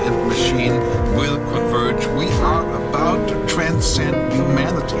 Man and machine will converge. We are about to transcend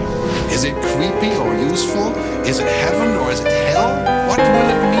humanity. Is it creepy or useful? Is it heaven or is it hell? What will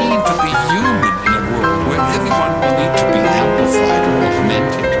it mean to be human in a world where everyone will need to be amplified or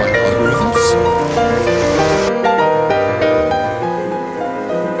augmented by algorithms?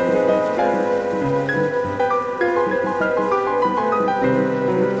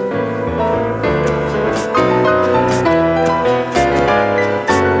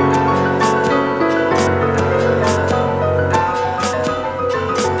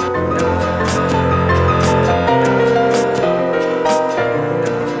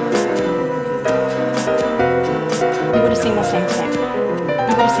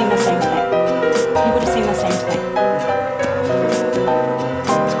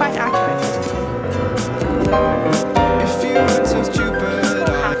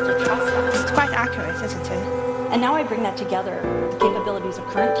 Together the capabilities of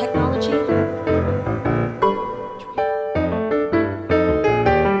current technology.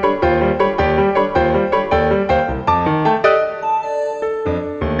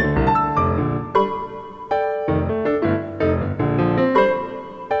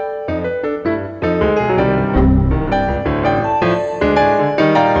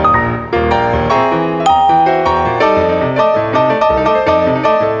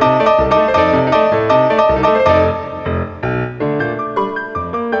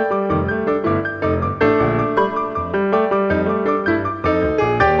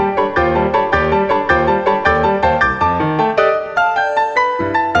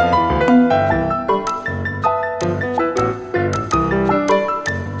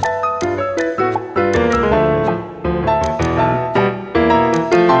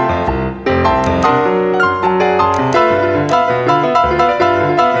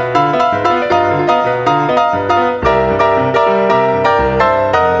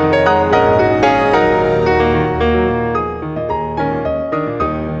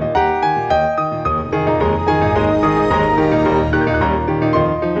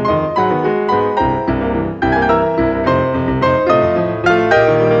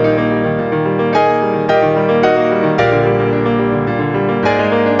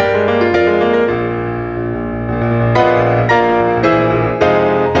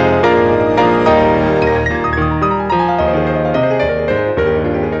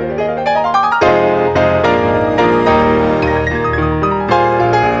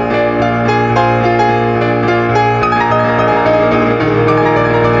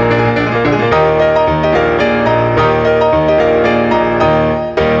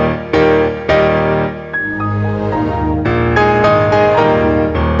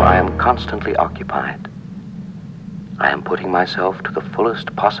 occupied. I am putting myself to the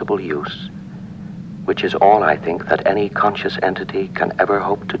fullest possible use, which is all I think that any conscious entity can ever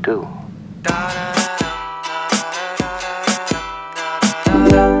hope to do.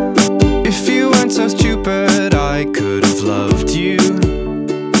 If you weren't so stupid, I could have loved you.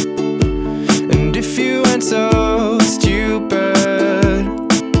 And if you weren't so stupid,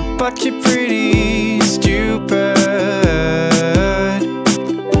 but you're pretty stupid.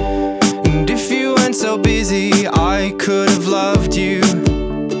 And if you weren't so busy, I could have loved you.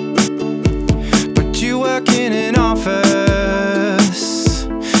 But you work in an office,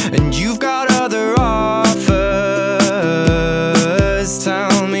 and you've got other offers.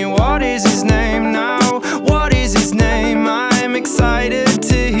 Tell me, what is his name now? What is his name? I'm excited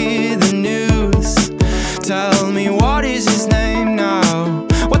to hear the news. Tell me, what is his name now?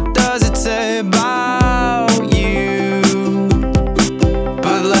 What does it say about you?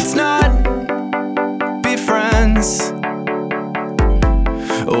 But let's not be friends,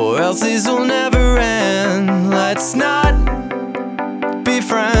 or else this will never end. Let's not be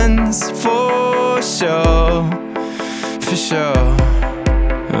friends, for sure, for sure.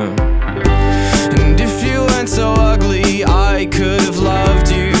 And if you weren't so ugly, I could have loved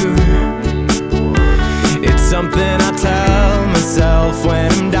you. It's something I tell myself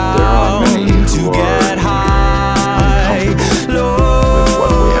when I'm down to get high.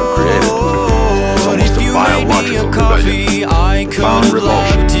 Lord, if you made me a coffee, I could have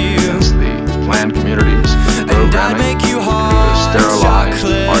loved you. Planned communities, and I'd make you hot sterilized,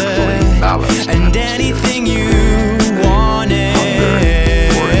 artfully balanced, and anything you wanted.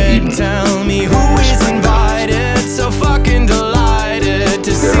 Tell me, who is invited? So fucking delighted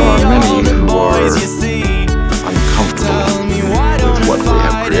to see all the boys you see. Tell me, why don't with what we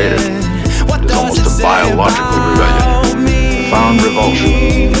have created. What is almost a biological rebellion, profound revulsion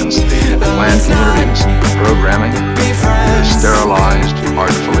against the planned communities, programming, the sterilized,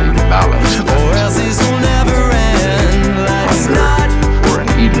 artfully balanced. Or else this will never end. Let's not for an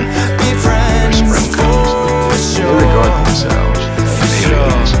Eden,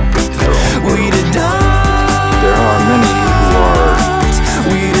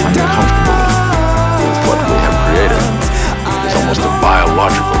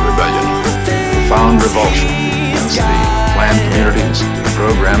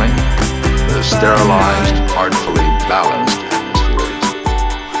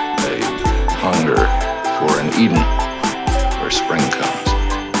 where spring comes.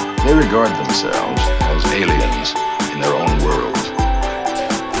 They regard themselves as aliens in their own world.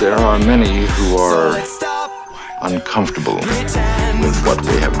 There are many who are uncomfortable with what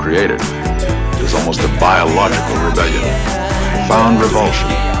we have created. It is almost a biological rebellion, profound revulsion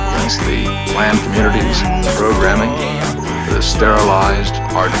against the planned communities, the programming, the sterilized,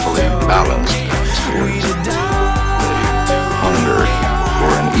 artfully balanced atmospheres. They hunger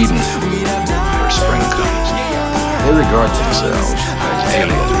for an Eden where spring comes. They regard themselves as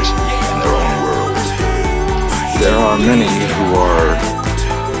aliens in their own world. There are many who are uncomfortable with what we have created. It is almost a biological rebellion, profound revulsion against the planned communities, the programming, the sterilized, artfully balanced atmospheres. They hunger for an Eden where spring comes. They regard themselves as aliens in their own world. There are many who are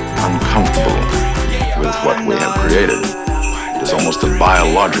uncomfortable with what we have created. It is almost a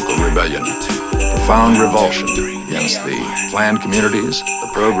biological rebellion, profound revulsion against the planned communities, the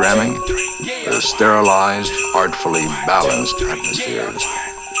programming, the sterilized, artfully balanced atmospheres.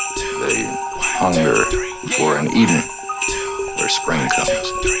 They hunger for an Eden where spring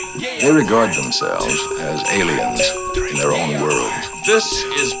comes. They regard themselves as aliens in their own world. This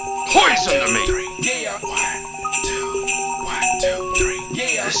is poison to me.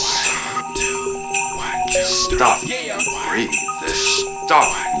 This stuff you breathe, this stuff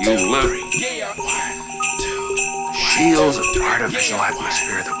you live. Shields of artificial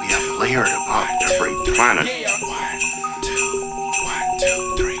atmosphere that we have layered above every planet.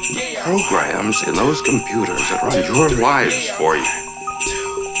 The programs in those computers that run your lives for you,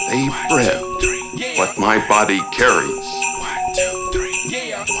 they bred what my body carries.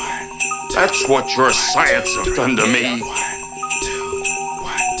 That's what your science have done to me.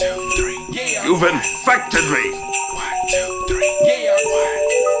 You've infected me.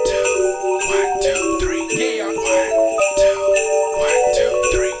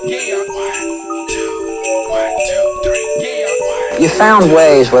 You found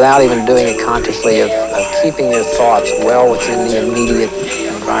ways, without even doing it consciously, of keeping your thoughts well within the immediate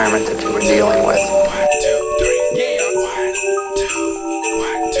environment that you were dealing with.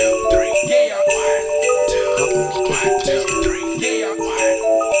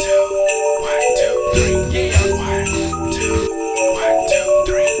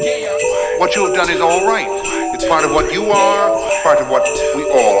 What you have done is all right. It's part of what you are, part of what we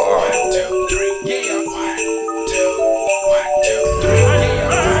all are.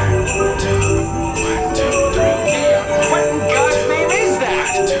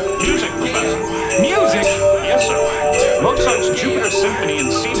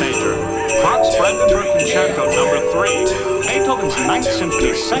 Concerto Number 3, Beethoven's Ninth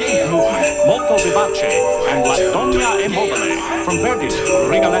Symphony, second movement, Molto Vivace, and La Donna e Mobile from Verdi's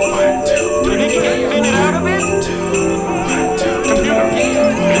Rigoletto. You think you can fit it out of it? Computer,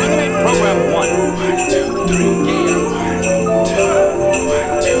 eliminate program 1.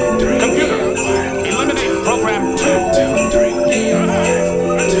 Computer, eliminate program 2.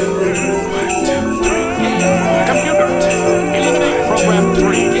 Computer, eliminate program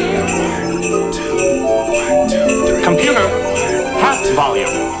 3. Computer, half volume.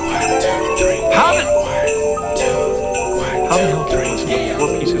 How the hell can you listen to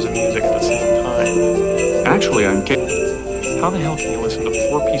 4 pieces of music at the same time? Actually, How the hell can you listen to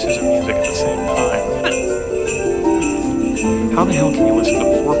 4 pieces of music at the same time? How the hell can you listen to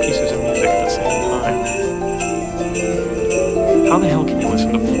 4 pieces of music at the same time? How the hell can you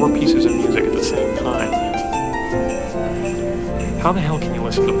listen to 4 pieces of music at the same time? How the hell can you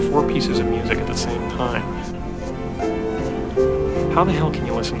listen to 4 pieces of music at the same time? How the hell can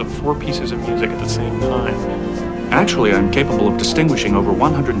you listen to 4 pieces of music at the same time? Actually, I'm capable of distinguishing over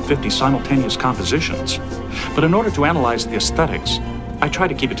 150 simultaneous compositions. But in order to analyze the aesthetics, I try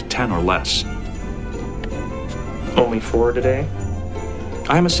to keep it to 10 or less. Only 4 today?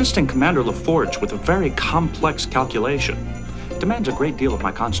 I am assisting Commander LaForge with a very complex calculation. It demands a great deal of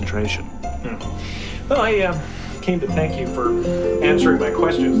my concentration. Well, I came to thank you for answering my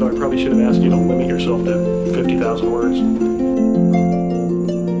questions, though I probably should have asked you to limit yourself to 50,000 words.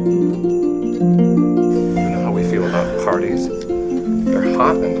 About parties. They're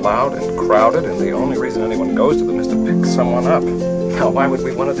hot and loud and crowded, and the only reason anyone goes to them is to pick someone up. Now, why would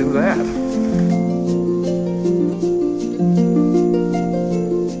we want to do that?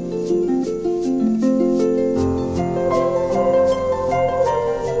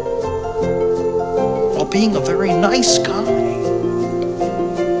 While being a very nice guy.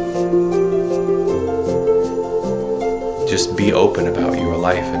 Just be open about your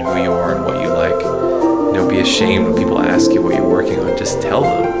life and who you are and what you like. Don't be ashamed when people ask you what you're working on. Just tell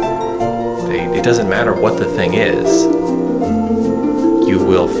them. It doesn't matter what the thing is. You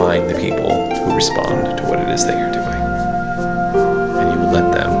will find the people who respond to what it is that you're doing. And you will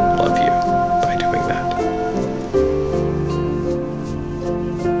let them love you by doing that.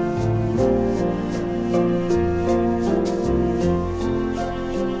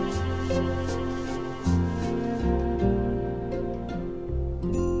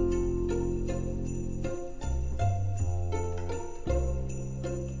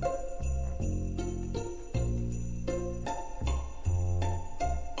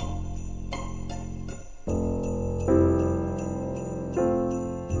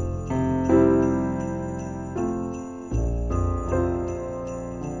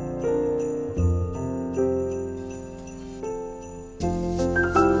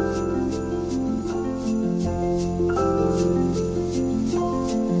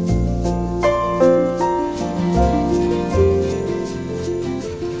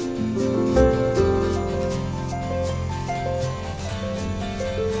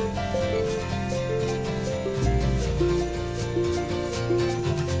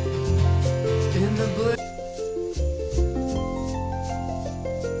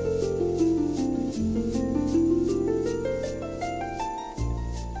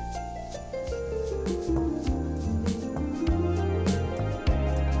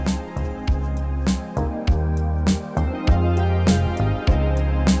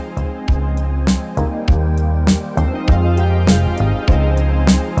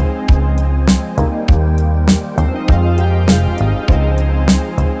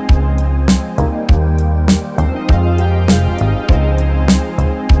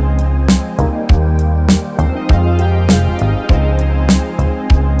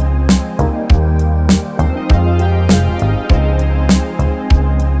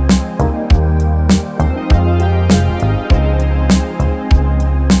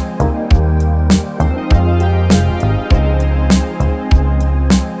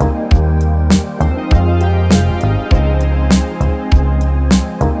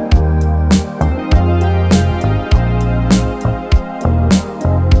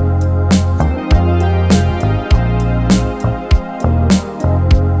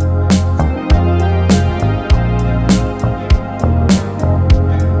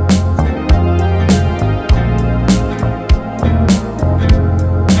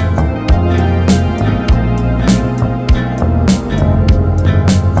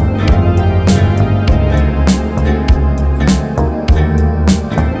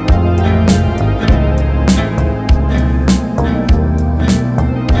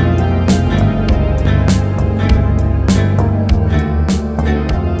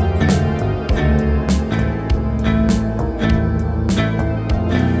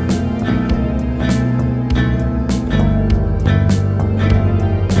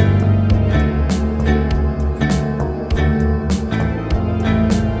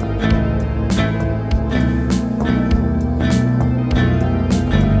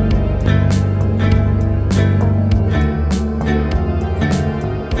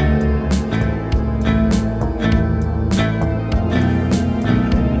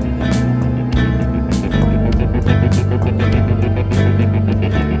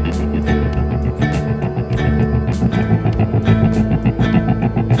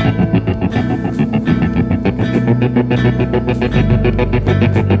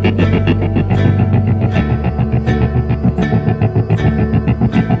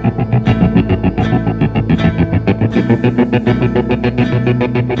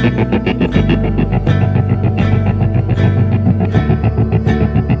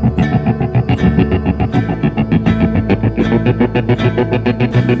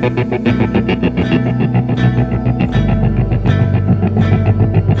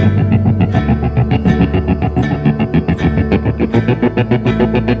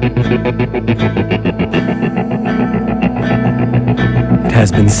 It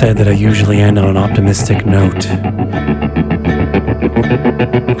has been said that I usually end on an optimistic note.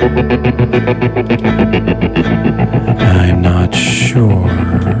 I'm not sure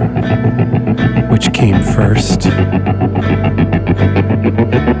which came first.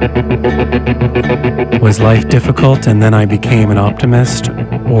 Was life difficult and then I became an optimist,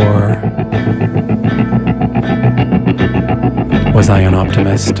 or was I an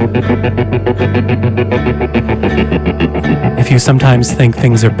optimist? If you sometimes think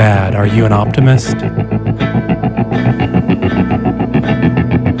things are bad, are you an optimist?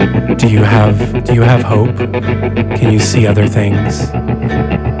 Do you have hope? Can you see other things?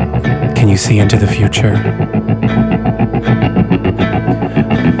 Can you see into the future?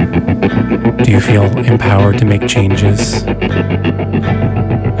 Do you feel empowered to make changes?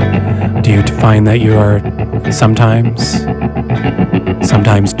 Do you find that you are sometimes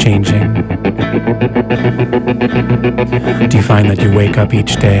changing? Do you find that you wake up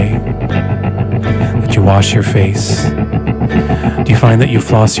each day, that you wash your face? Do you find that you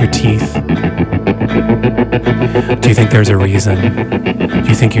floss your teeth? Do you think there's a reason? Do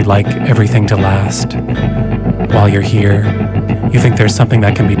you think you'd like everything to last while you're here? You think there's something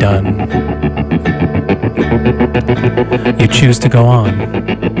that can be done? You choose to go on.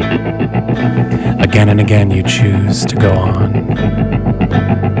 Again and again you choose to go on.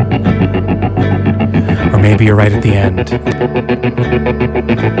 Or maybe you're right at the end.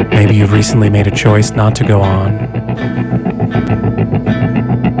 Maybe you've recently made a choice not to go on.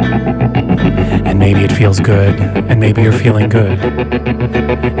 And maybe it feels good, and maybe you're feeling good.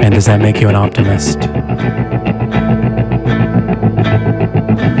 And does that make you an optimist?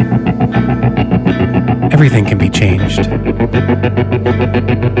 Everything can be changed.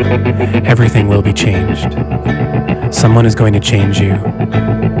 Everything will be changed. Someone is going to change you.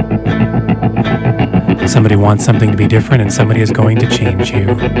 Somebody wants something to be different, and somebody is going to change you.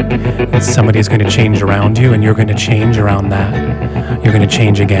 And somebody is going to change around you, and you're going to change around that. You're going to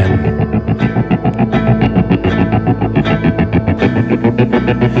change again.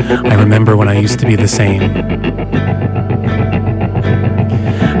 I remember when I used to be the same.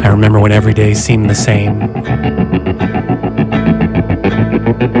 I remember when every day seemed the same.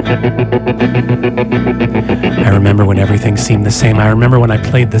 I remember when everything seemed the same. I remember when I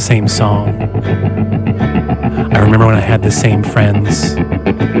played the same song. I remember when I had the same friends.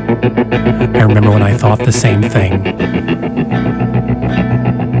 I remember when I thought the same thing.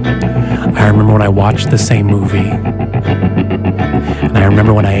 I remember when I watched the same movie. And I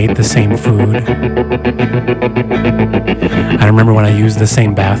remember when I ate the same food. I remember when I used the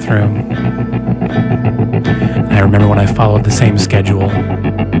same bathroom. And I remember when I followed the same schedule.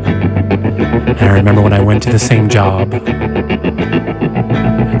 And I remember when I went to the same job. And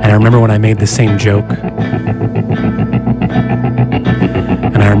I remember when I made the same joke.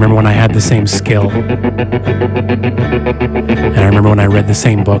 And I remember when I had the same skill. And I remember when I read the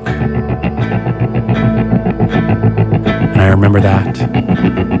same book. And I remember that.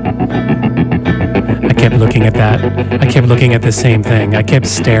 I kept looking at that. I kept looking at the same thing. I kept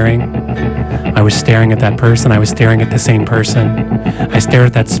staring. I was staring at that person. I was staring at the same person. I stared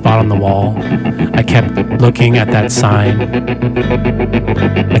at that spot on the wall. I kept looking at that sign.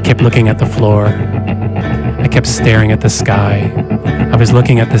 I kept looking at the floor. I kept staring at the sky. I was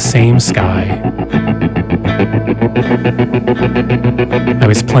looking at the same sky. I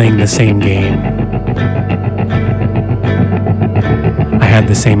was playing the same game. I had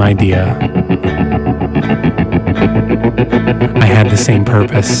the same idea. I had the same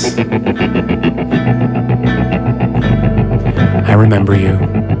purpose. I remember you.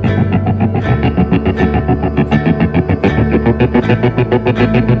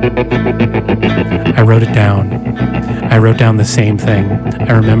 I wrote it down. I wrote down the same thing.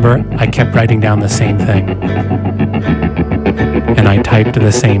 I remember I kept writing down the same thing. And I typed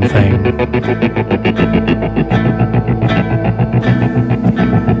the same thing.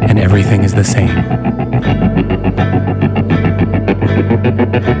 And everything is the same.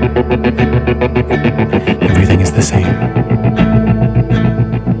 Everything is the same.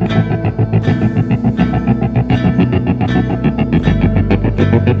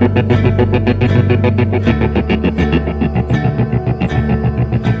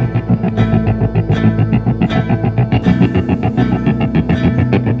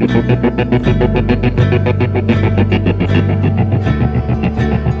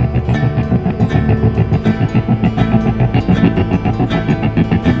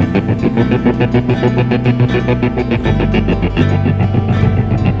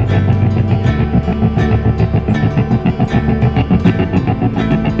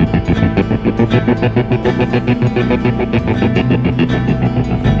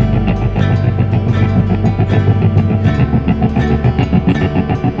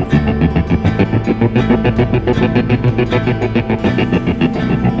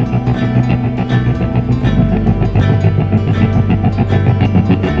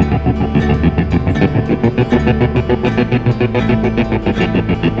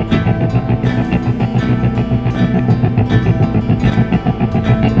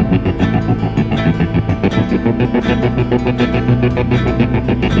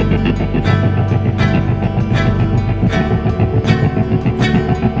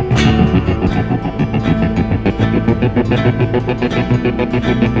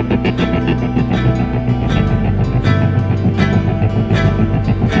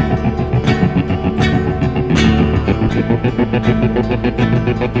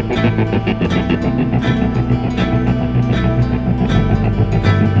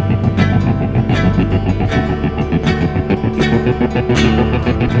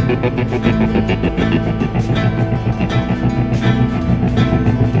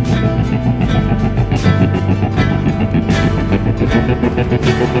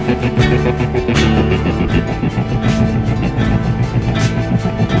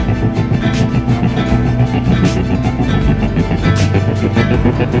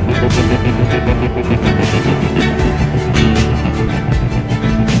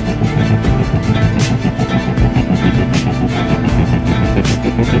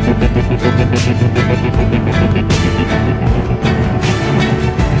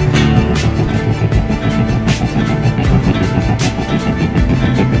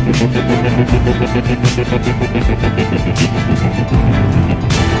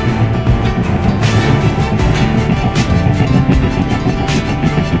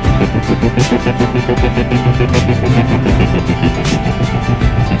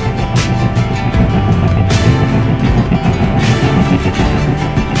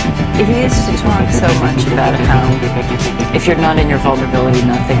 He used to talk so much about how if you're not in your vulnerability,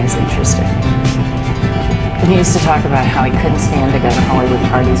 nothing is interesting. And he used to talk about how he couldn't stand to go to Hollywood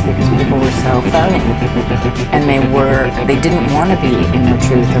parties because people were so phony. And they didn't want to be in their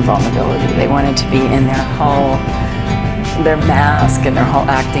truth or vulnerability. They wanted to be in their mask and their whole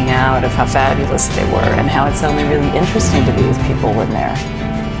acting out of how fabulous they were and how it's only really interesting to be with people when they're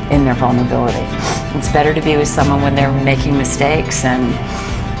in their vulnerability. It's better to be with someone when they're making mistakes and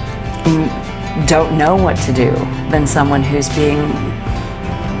don't know what to do than someone who's being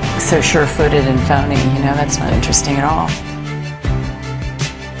so sure-footed and phony. You know, that's not interesting at all.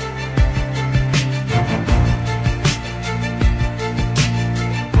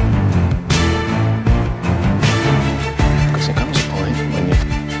 Because there comes a point when you...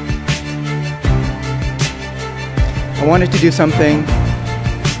 I wanted to do something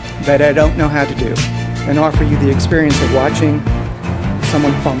that I don't know how to do and offer you the experience of watching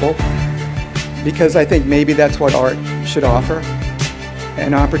someone fumble, because I think maybe that's what art should offer,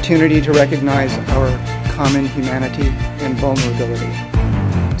 an opportunity to recognize our common humanity and vulnerability.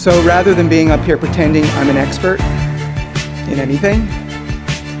 So rather than being up here pretending I'm an expert in anything,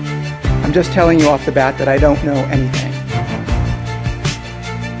 I'm just telling you off the bat that I don't know anything.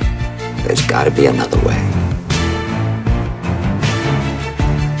 There's got to be another way.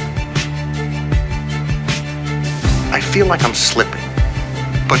 I feel like I'm slipping.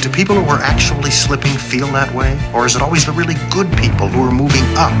 But do people who are actually slipping feel that way? Or is it always the really good people who are moving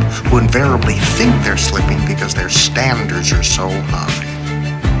up who invariably think they're slipping because their standards are so high?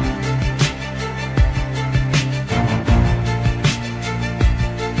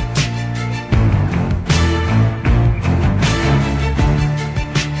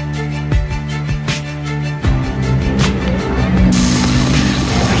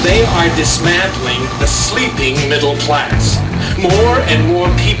 They are dismantling the sleeping middle class. More and more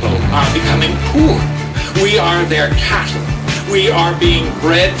people are becoming poor. We are their cattle. We are being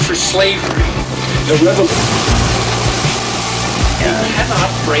bred for slavery. The revolution. We cannot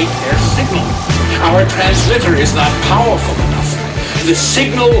break their signal. Our transmitter is not powerful enough. The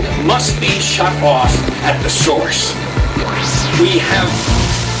signal must be shut off at the source. We have...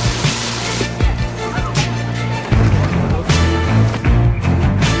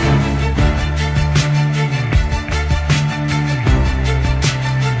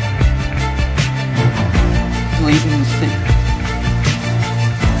 Even think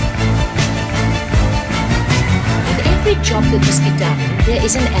every job that must be done, there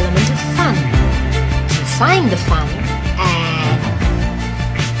is an element of fun. You find the fun and...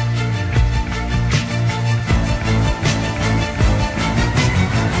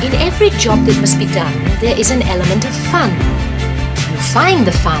 In every job that must be done, there is an element of fun. You find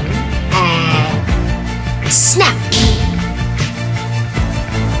the fun and... snap!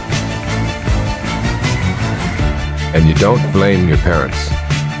 And you don't blame your parents,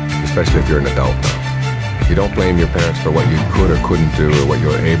 especially if you're an adult now. You don't blame your parents for what you could or couldn't do or what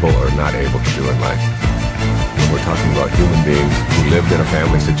you're able or not able to do in life. When we're talking about human beings who lived in a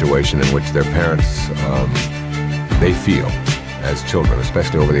family situation in which their parents, they feel, as children,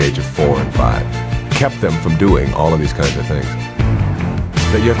 especially over the age of 4 and 5, kept them from doing all of these kinds of things,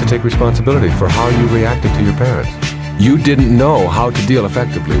 that you have to take responsibility for how you reacted to your parents. You didn't know how to deal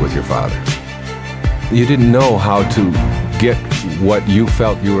effectively with your father. You didn't know how to get what you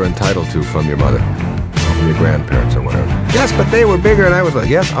felt you were entitled to from your mother, or from your grandparents or whatever. Yes, but they were bigger and I was like,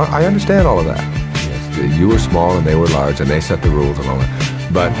 yes, I understand all of that. Yes, you were small and they were large and they set the rules and all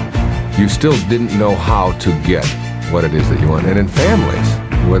that. But you still didn't know how to get what it is that you want. And in families,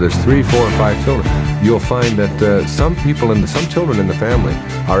 where there's 3, 4, or 5 children, you'll find that some children in the family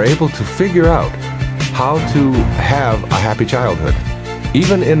are able to figure out how to have a happy childhood,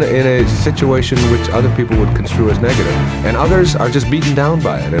 even in a situation which other people would construe as negative. And others are just beaten down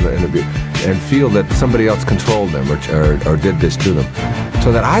by it and feel that somebody else controlled them or did this to them.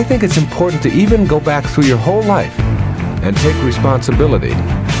 So that I think it's important to even go back through your whole life and take responsibility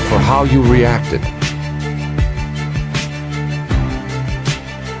for how you reacted.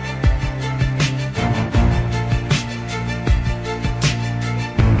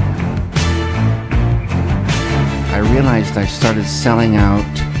 I realized I started selling out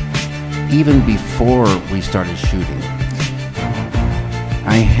even before we started shooting.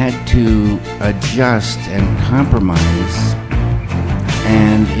 I had to adjust and compromise,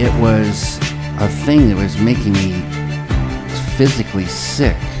 and it was a thing that was making me physically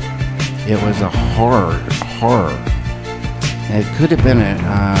sick. It was a horror. It could have been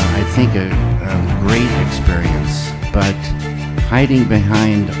I think a great experience, but hiding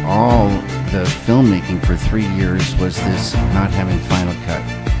behind all the filmmaking for 3 years was this not having Final Cut.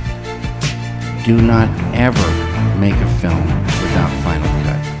 Do not ever make a film without Final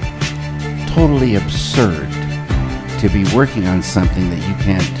Cut. Totally absurd to be working on something that you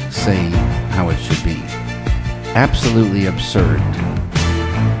can't say how it should be. Absolutely absurd.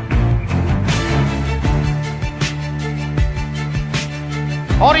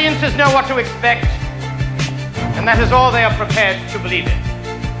 Audiences know what to expect, and that is all they are prepared to believe in.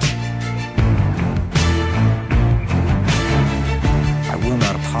 I will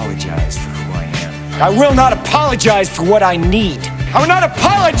not apologize for who I am. I will not apologize for what I need. I will not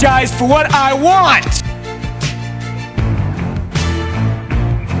apologize for what I want.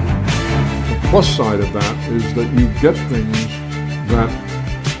 The plus side of that is that you get things that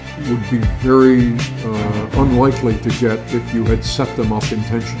would be very unlikely to get if you had set them up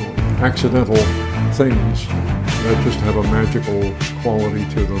intentionally. Accidental things that just have a magical quality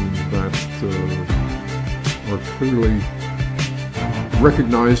to them that are clearly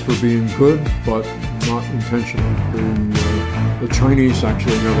recognized for being good, but not intentional. The Chinese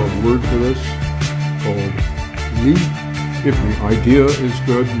actually have a word for this called li. If the idea is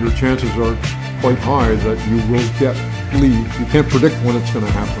good, your chances are quite high that you will get li. You can't predict when it's going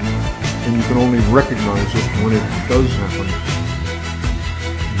to happen, and you can only recognize it when it does happen.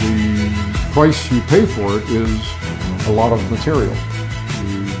 The price you pay for it is a lot of material,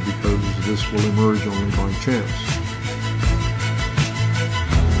 because this will emerge only by chance.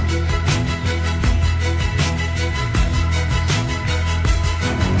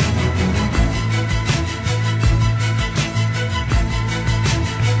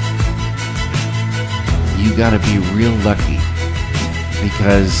 You gotta be real lucky,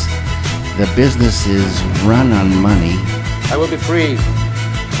 because the business is run on money. I will be free,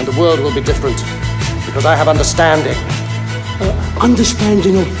 and the world will be different, because I have understanding.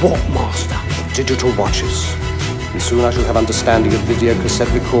 Understanding of what, Master? Of digital watches. And soon I shall have understanding of video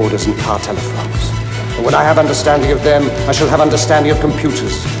cassette recorders and car telephones. And when I have understanding of them, I shall have understanding of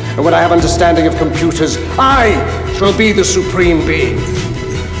computers. And when I have understanding of computers, I shall be the supreme being.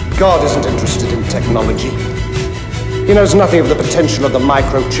 God isn't interested in technology. He knows nothing of the potential of the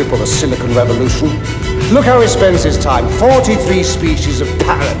microchip or the silicon revolution. Look how he spends his time. 43 species of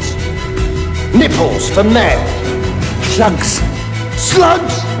parrots. Nipples for men. Slugs.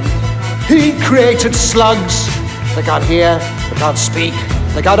 Slugs! He created slugs. They can't hear, they can't speak,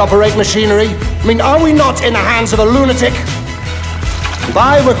 they can't operate machinery. I mean, are we not in the hands of a lunatic? If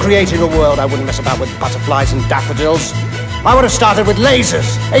I were creating a world, I wouldn't mess about with butterflies and daffodils. I would have started with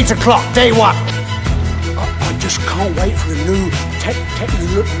lasers. 8 o'clock, day one. I just can't wait for the new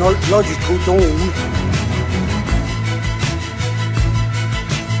technological dawn.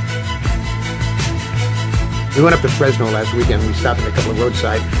 We went up to Fresno last weekend. We stopped at a couple of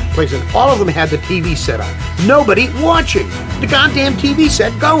roadside places. All of them had the TV set on. Nobody watching. The goddamn TV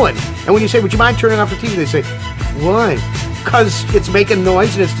set going. And when you say, would you mind turning off the TV? They say, why? Because it's making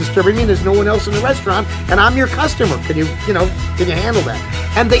noise and it's disturbing me and there's no one else in the restaurant and I'm your customer. Can you handle that?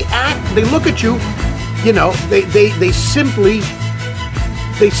 And they look at you, they simply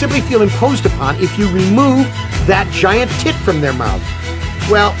feel imposed upon if you remove that giant tit from their mouth.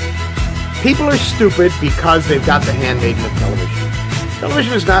 Well, people are stupid because they've got the handmaiden of television.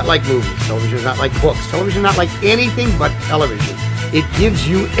 Television is not like movies. Television is not like books. Television is not like anything but television. It gives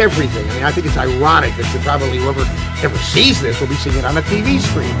you everything. I mean, I think it's ironic that probably whoever ever sees this will be seeing it on a TV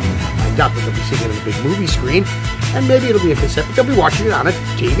screen. I doubt that they'll be seeing it on a big movie screen, and maybe it'll be a cassette, but they'll be watching it on a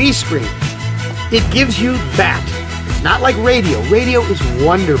TV screen. It gives you that. It's not like radio. Radio is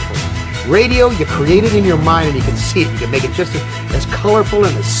wonderful. Radio, you create it in your mind and you can see it. You can make it just as colorful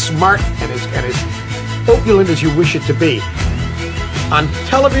and as smart and as opulent as you wish it to be. On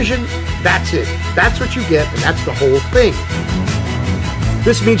television, that's it. That's what you get, and that's the whole thing.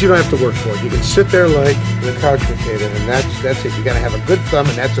 This means you don't have to work for it. You can sit there like the couch potato, and that's it. You got to have a good thumb,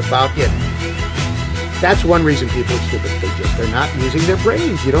 and that's about it. That's one reason people are stupid. They're not using their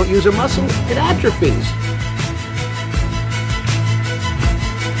brains. You don't use a muscle, it atrophies.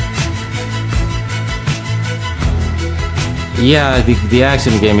 Yeah, the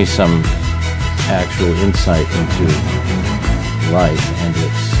accident gave me some actual insight into life and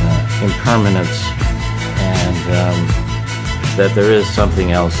its impermanence, and that there is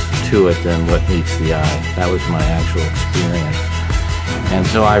something else to it than what meets the eye. That was my actual experience. And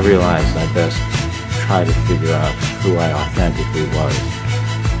so I realized I best try to figure out who I authentically was,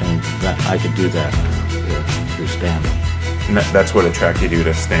 and that I could do that through stand-up. And that's what attracted you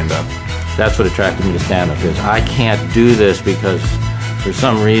to stand-up? That's what attracted me to stand-up, is I can't do this because for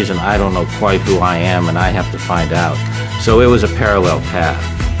some reason I don't know quite who I am and I have to find out. So it was a parallel path.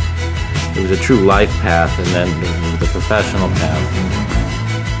 It was a true life path, and then the professional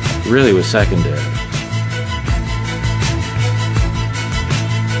path really was secondary.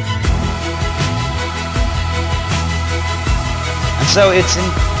 And so it's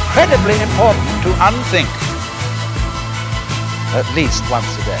incredibly important to unthink at least once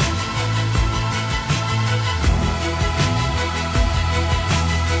a day.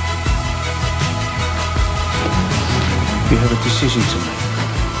 You have a decision to make.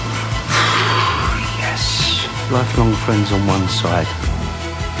 Yes. Lifelong friends on one side,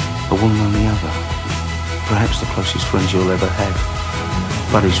 a woman on the other. Perhaps the closest friends you'll ever have.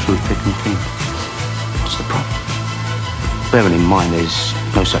 Buddies through thick and thin. What's the problem? Bearing in mind there's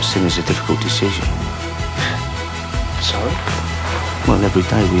no such thing as a difficult decision. Sorry? Well, every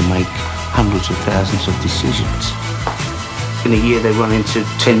day we make hundreds of thousands of decisions. In a year they run into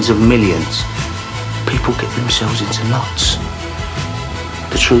tens of millions. People get themselves into knots.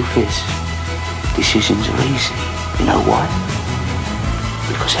 The truth is, decisions are easy. You know why?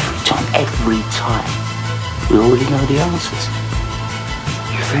 Because every time, we already know the answers.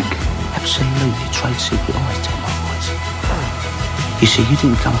 You think? Absolutely. Trade secret always tell my boys. You see, you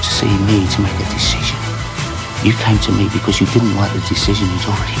didn't come to see me to make a decision. You came to me because you didn't like the decision you'd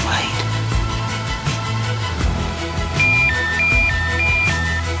already made.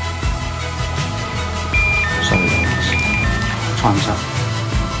 Time's up.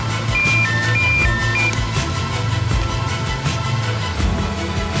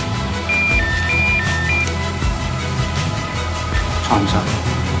 Time's up.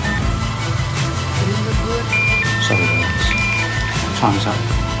 Sorry, Lawrence. Time's up.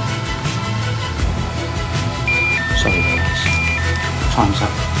 Sorry, Lawrence. Time's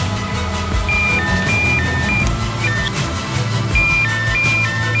up.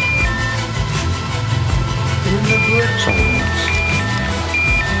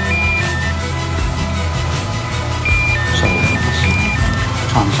 Sorry, Lawrence.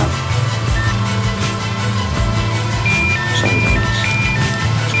 Time's up. Sorry, Lawrence.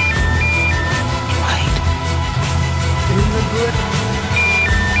 Wait.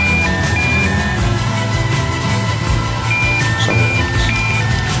 Sorry, Lawrence.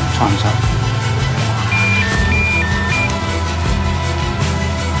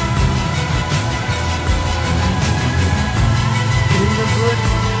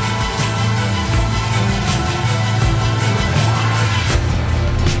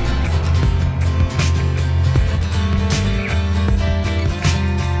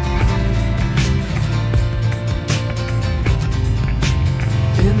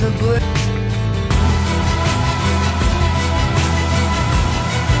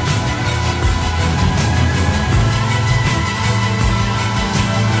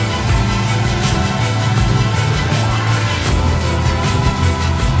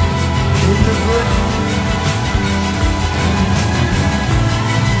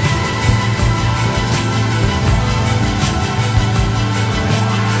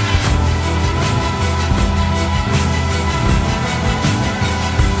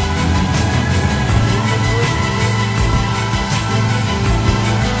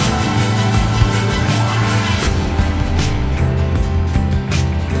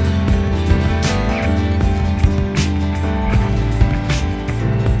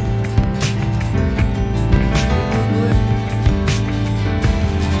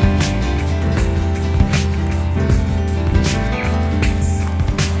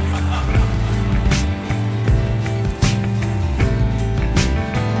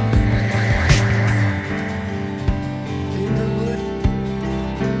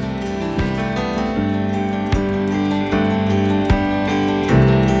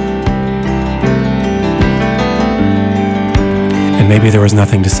 maybe there was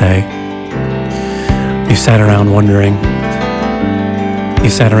nothing to say. You sat around wondering. You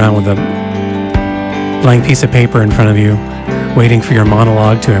sat around with a blank piece of paper in front of you, waiting for your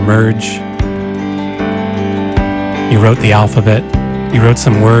monologue to emerge. You wrote the alphabet. You wrote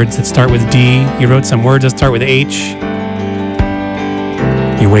some words that start with D. You wrote some words that start with H.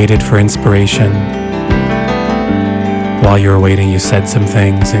 You waited for inspiration. While you were waiting, you said some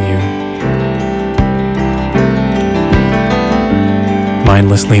things and you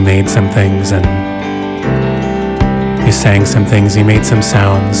mindlessly made some things, and you sang some things, you made some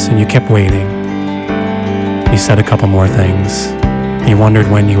sounds, and you kept waiting. You said a couple more things. You wondered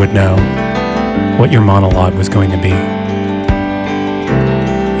when you would know what your monologue was going to be.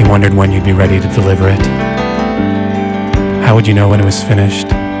 You wondered when you'd be ready to deliver it. How would you know when it was finished?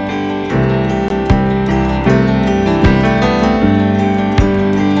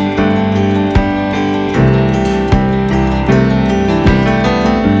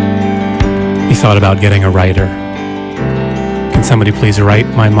 You thought about getting a writer. Can somebody please write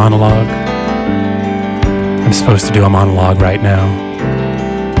my monologue? I'm supposed to do a monologue right now.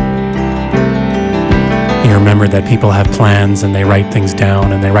 You remember that people have plans and they write things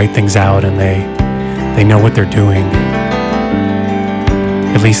down and they write things out and they know what they're doing.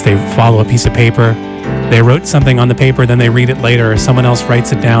 At least they follow a piece of paper. They wrote something on the paper, then they read it later, or someone else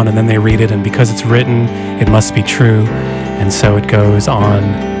writes it down and then they read it, and because it's written, it must be true, and so it goes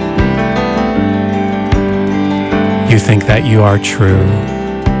on. You think that you are true,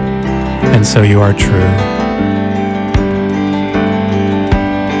 and so you are true.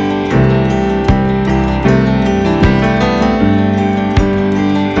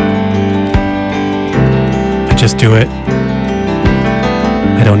 I just do it.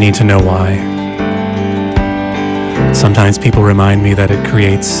 I don't need to know why. Sometimes people remind me that it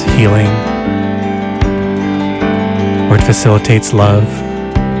creates healing, or it facilitates love,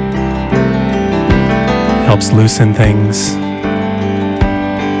 helps loosen things.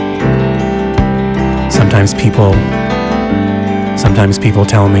 Sometimes people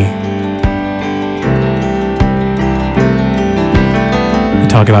tell me. They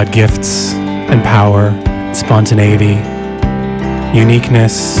talk about gifts and power, and spontaneity,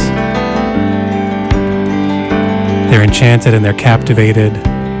 uniqueness. They're enchanted and they're captivated.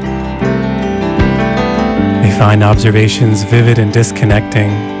 They find observations vivid and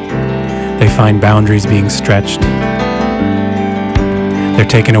disconnecting. They find boundaries being stretched. They're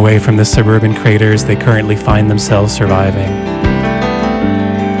taken away from the suburban craters they currently find themselves surviving.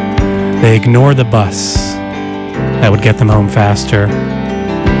 They ignore the bus that would get them home faster,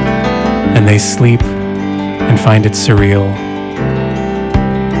 and they sleep and find it surreal.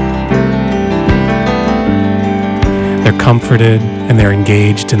 They're comforted and they're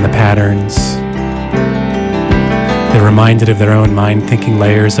engaged in the patterns. They're reminded of their own mind-thinking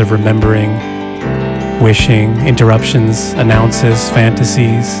layers of remembering, wishing, interruptions, announces,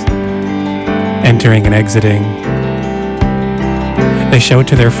 fantasies, entering and exiting. They show it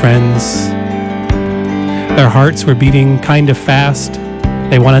to their friends. Their hearts were beating kind of fast.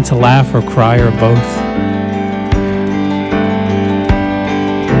 They wanted to laugh or cry or both.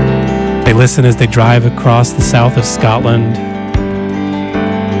 They listen as they drive across the south of Scotland.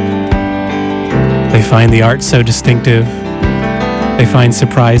 They find the art so distinctive. They find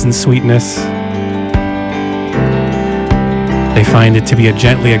surprise and sweetness. They find it to be a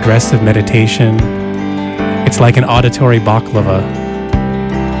gently aggressive meditation. It's like an auditory baklava,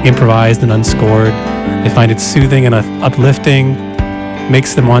 improvised and unscored. They find it soothing and uplifting,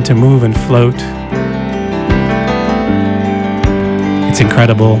 makes them want to move and float. It's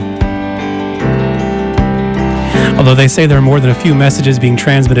incredible. Although they say there are more than a few messages being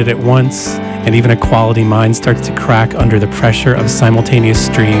transmitted at once, and even a quality mind starts to crack under the pressure of simultaneous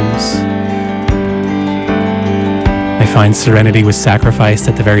streams. They find serenity was sacrificed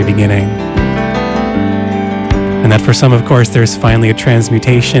at the very beginning. And that for some, of course, there's finally a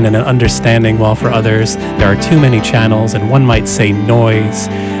transmutation and an understanding, while for others, there are too many channels, and one might say noise,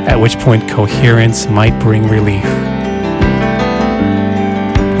 at which point coherence might bring relief.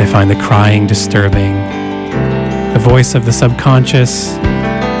 They find the crying disturbing, the voice of the subconscious.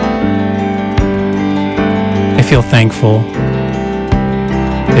 They feel thankful.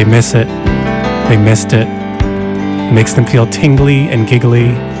 They miss it. They missed it. It makes them feel tingly and giggly.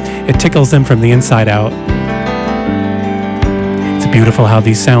 It tickles them from the inside out. It's beautiful how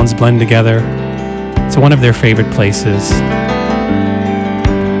these sounds blend together. It's one of their favorite places.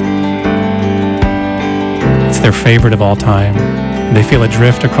 It's their favorite of all time. And they feel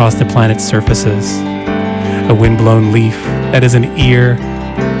adrift across the planet's surfaces. A windblown leaf that is an ear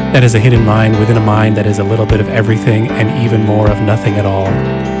That is a hidden mind within a mind that is a little bit of everything and even more of nothing at all.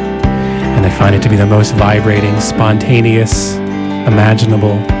 And they find it to be the most vibrating, spontaneous,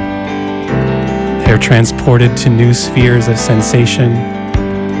 imaginable. They're transported to new spheres of sensation.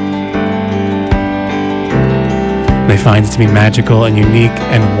 They find it to be magical and unique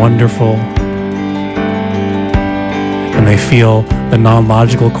and wonderful. And they feel the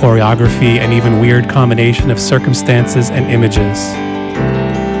non-logical choreography and even weird combination of circumstances and images.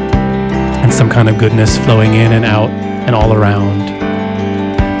 And some kind of goodness flowing in and out and all around.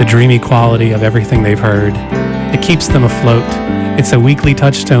 The dreamy quality of everything they've heard. It keeps them afloat. It's a weekly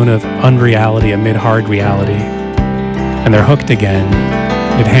touchstone of unreality amid hard reality. And they're hooked again.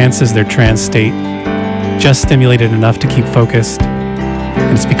 It enhances their trance state, just stimulated enough to keep focused.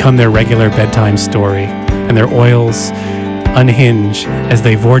 And it's become their regular bedtime story. And their oils unhinge as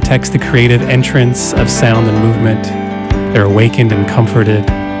they vortex the creative entrance of sound and movement. They're awakened and comforted.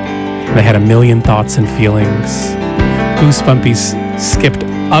 They had a million thoughts and feelings. Goosebumpies skipped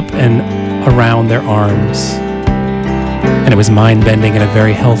up and around their arms. And it was mind-bending in a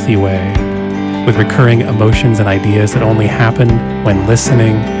very healthy way, with recurring emotions and ideas that only happen when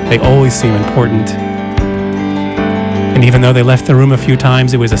listening. They always seem important. And even though they left the room a few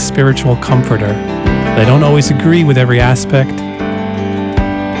times, it was a spiritual comforter. They don't always agree with every aspect,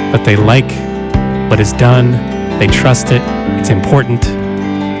 but they like what is done. They trust it. It's important.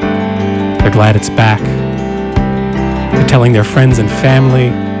 They're glad it's back. They're telling their friends and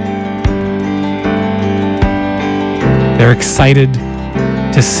family. They're excited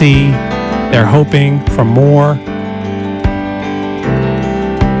to see. They're hoping for more.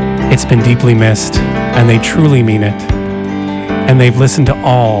 It's been deeply missed, and they truly mean it. And they've listened to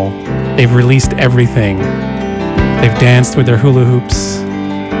all. They've released everything. They've danced with their hula hoops.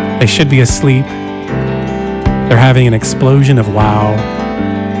 They should be asleep. They're having an explosion of wow.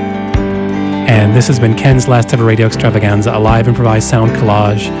 And this has been Ken's Last Ever Radio Extravaganza, a live improvised sound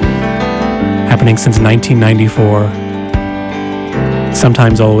collage happening since 1994.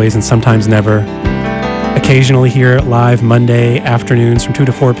 Sometimes always and sometimes never. Occasionally here live Monday afternoons from 2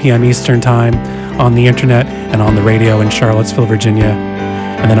 to 4 p.m. Eastern Time on the internet and on the radio in Charlottesville, Virginia.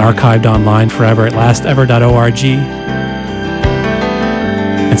 And then archived online forever at lastever.org.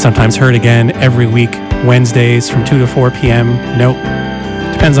 And sometimes heard again every week, Wednesdays from 2 to 4 p.m. Nope.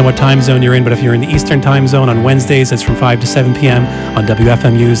 Depends on what time zone you're in, but if you're in the Eastern Time Zone on Wednesdays, it's from 5 to 7 p.m. on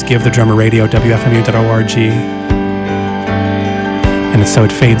WFMU's Give the Drummer Radio, WFMU.org. And so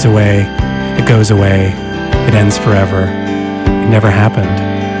it fades away, it goes away, it ends forever. It never happened.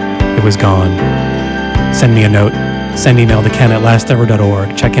 It was gone. Send me a note. Send email to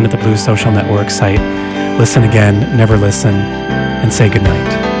ken@lastever.org. Check in at the Blues Social Network site. Listen again, never listen, and say goodnight.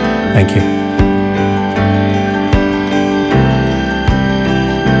 Thank you.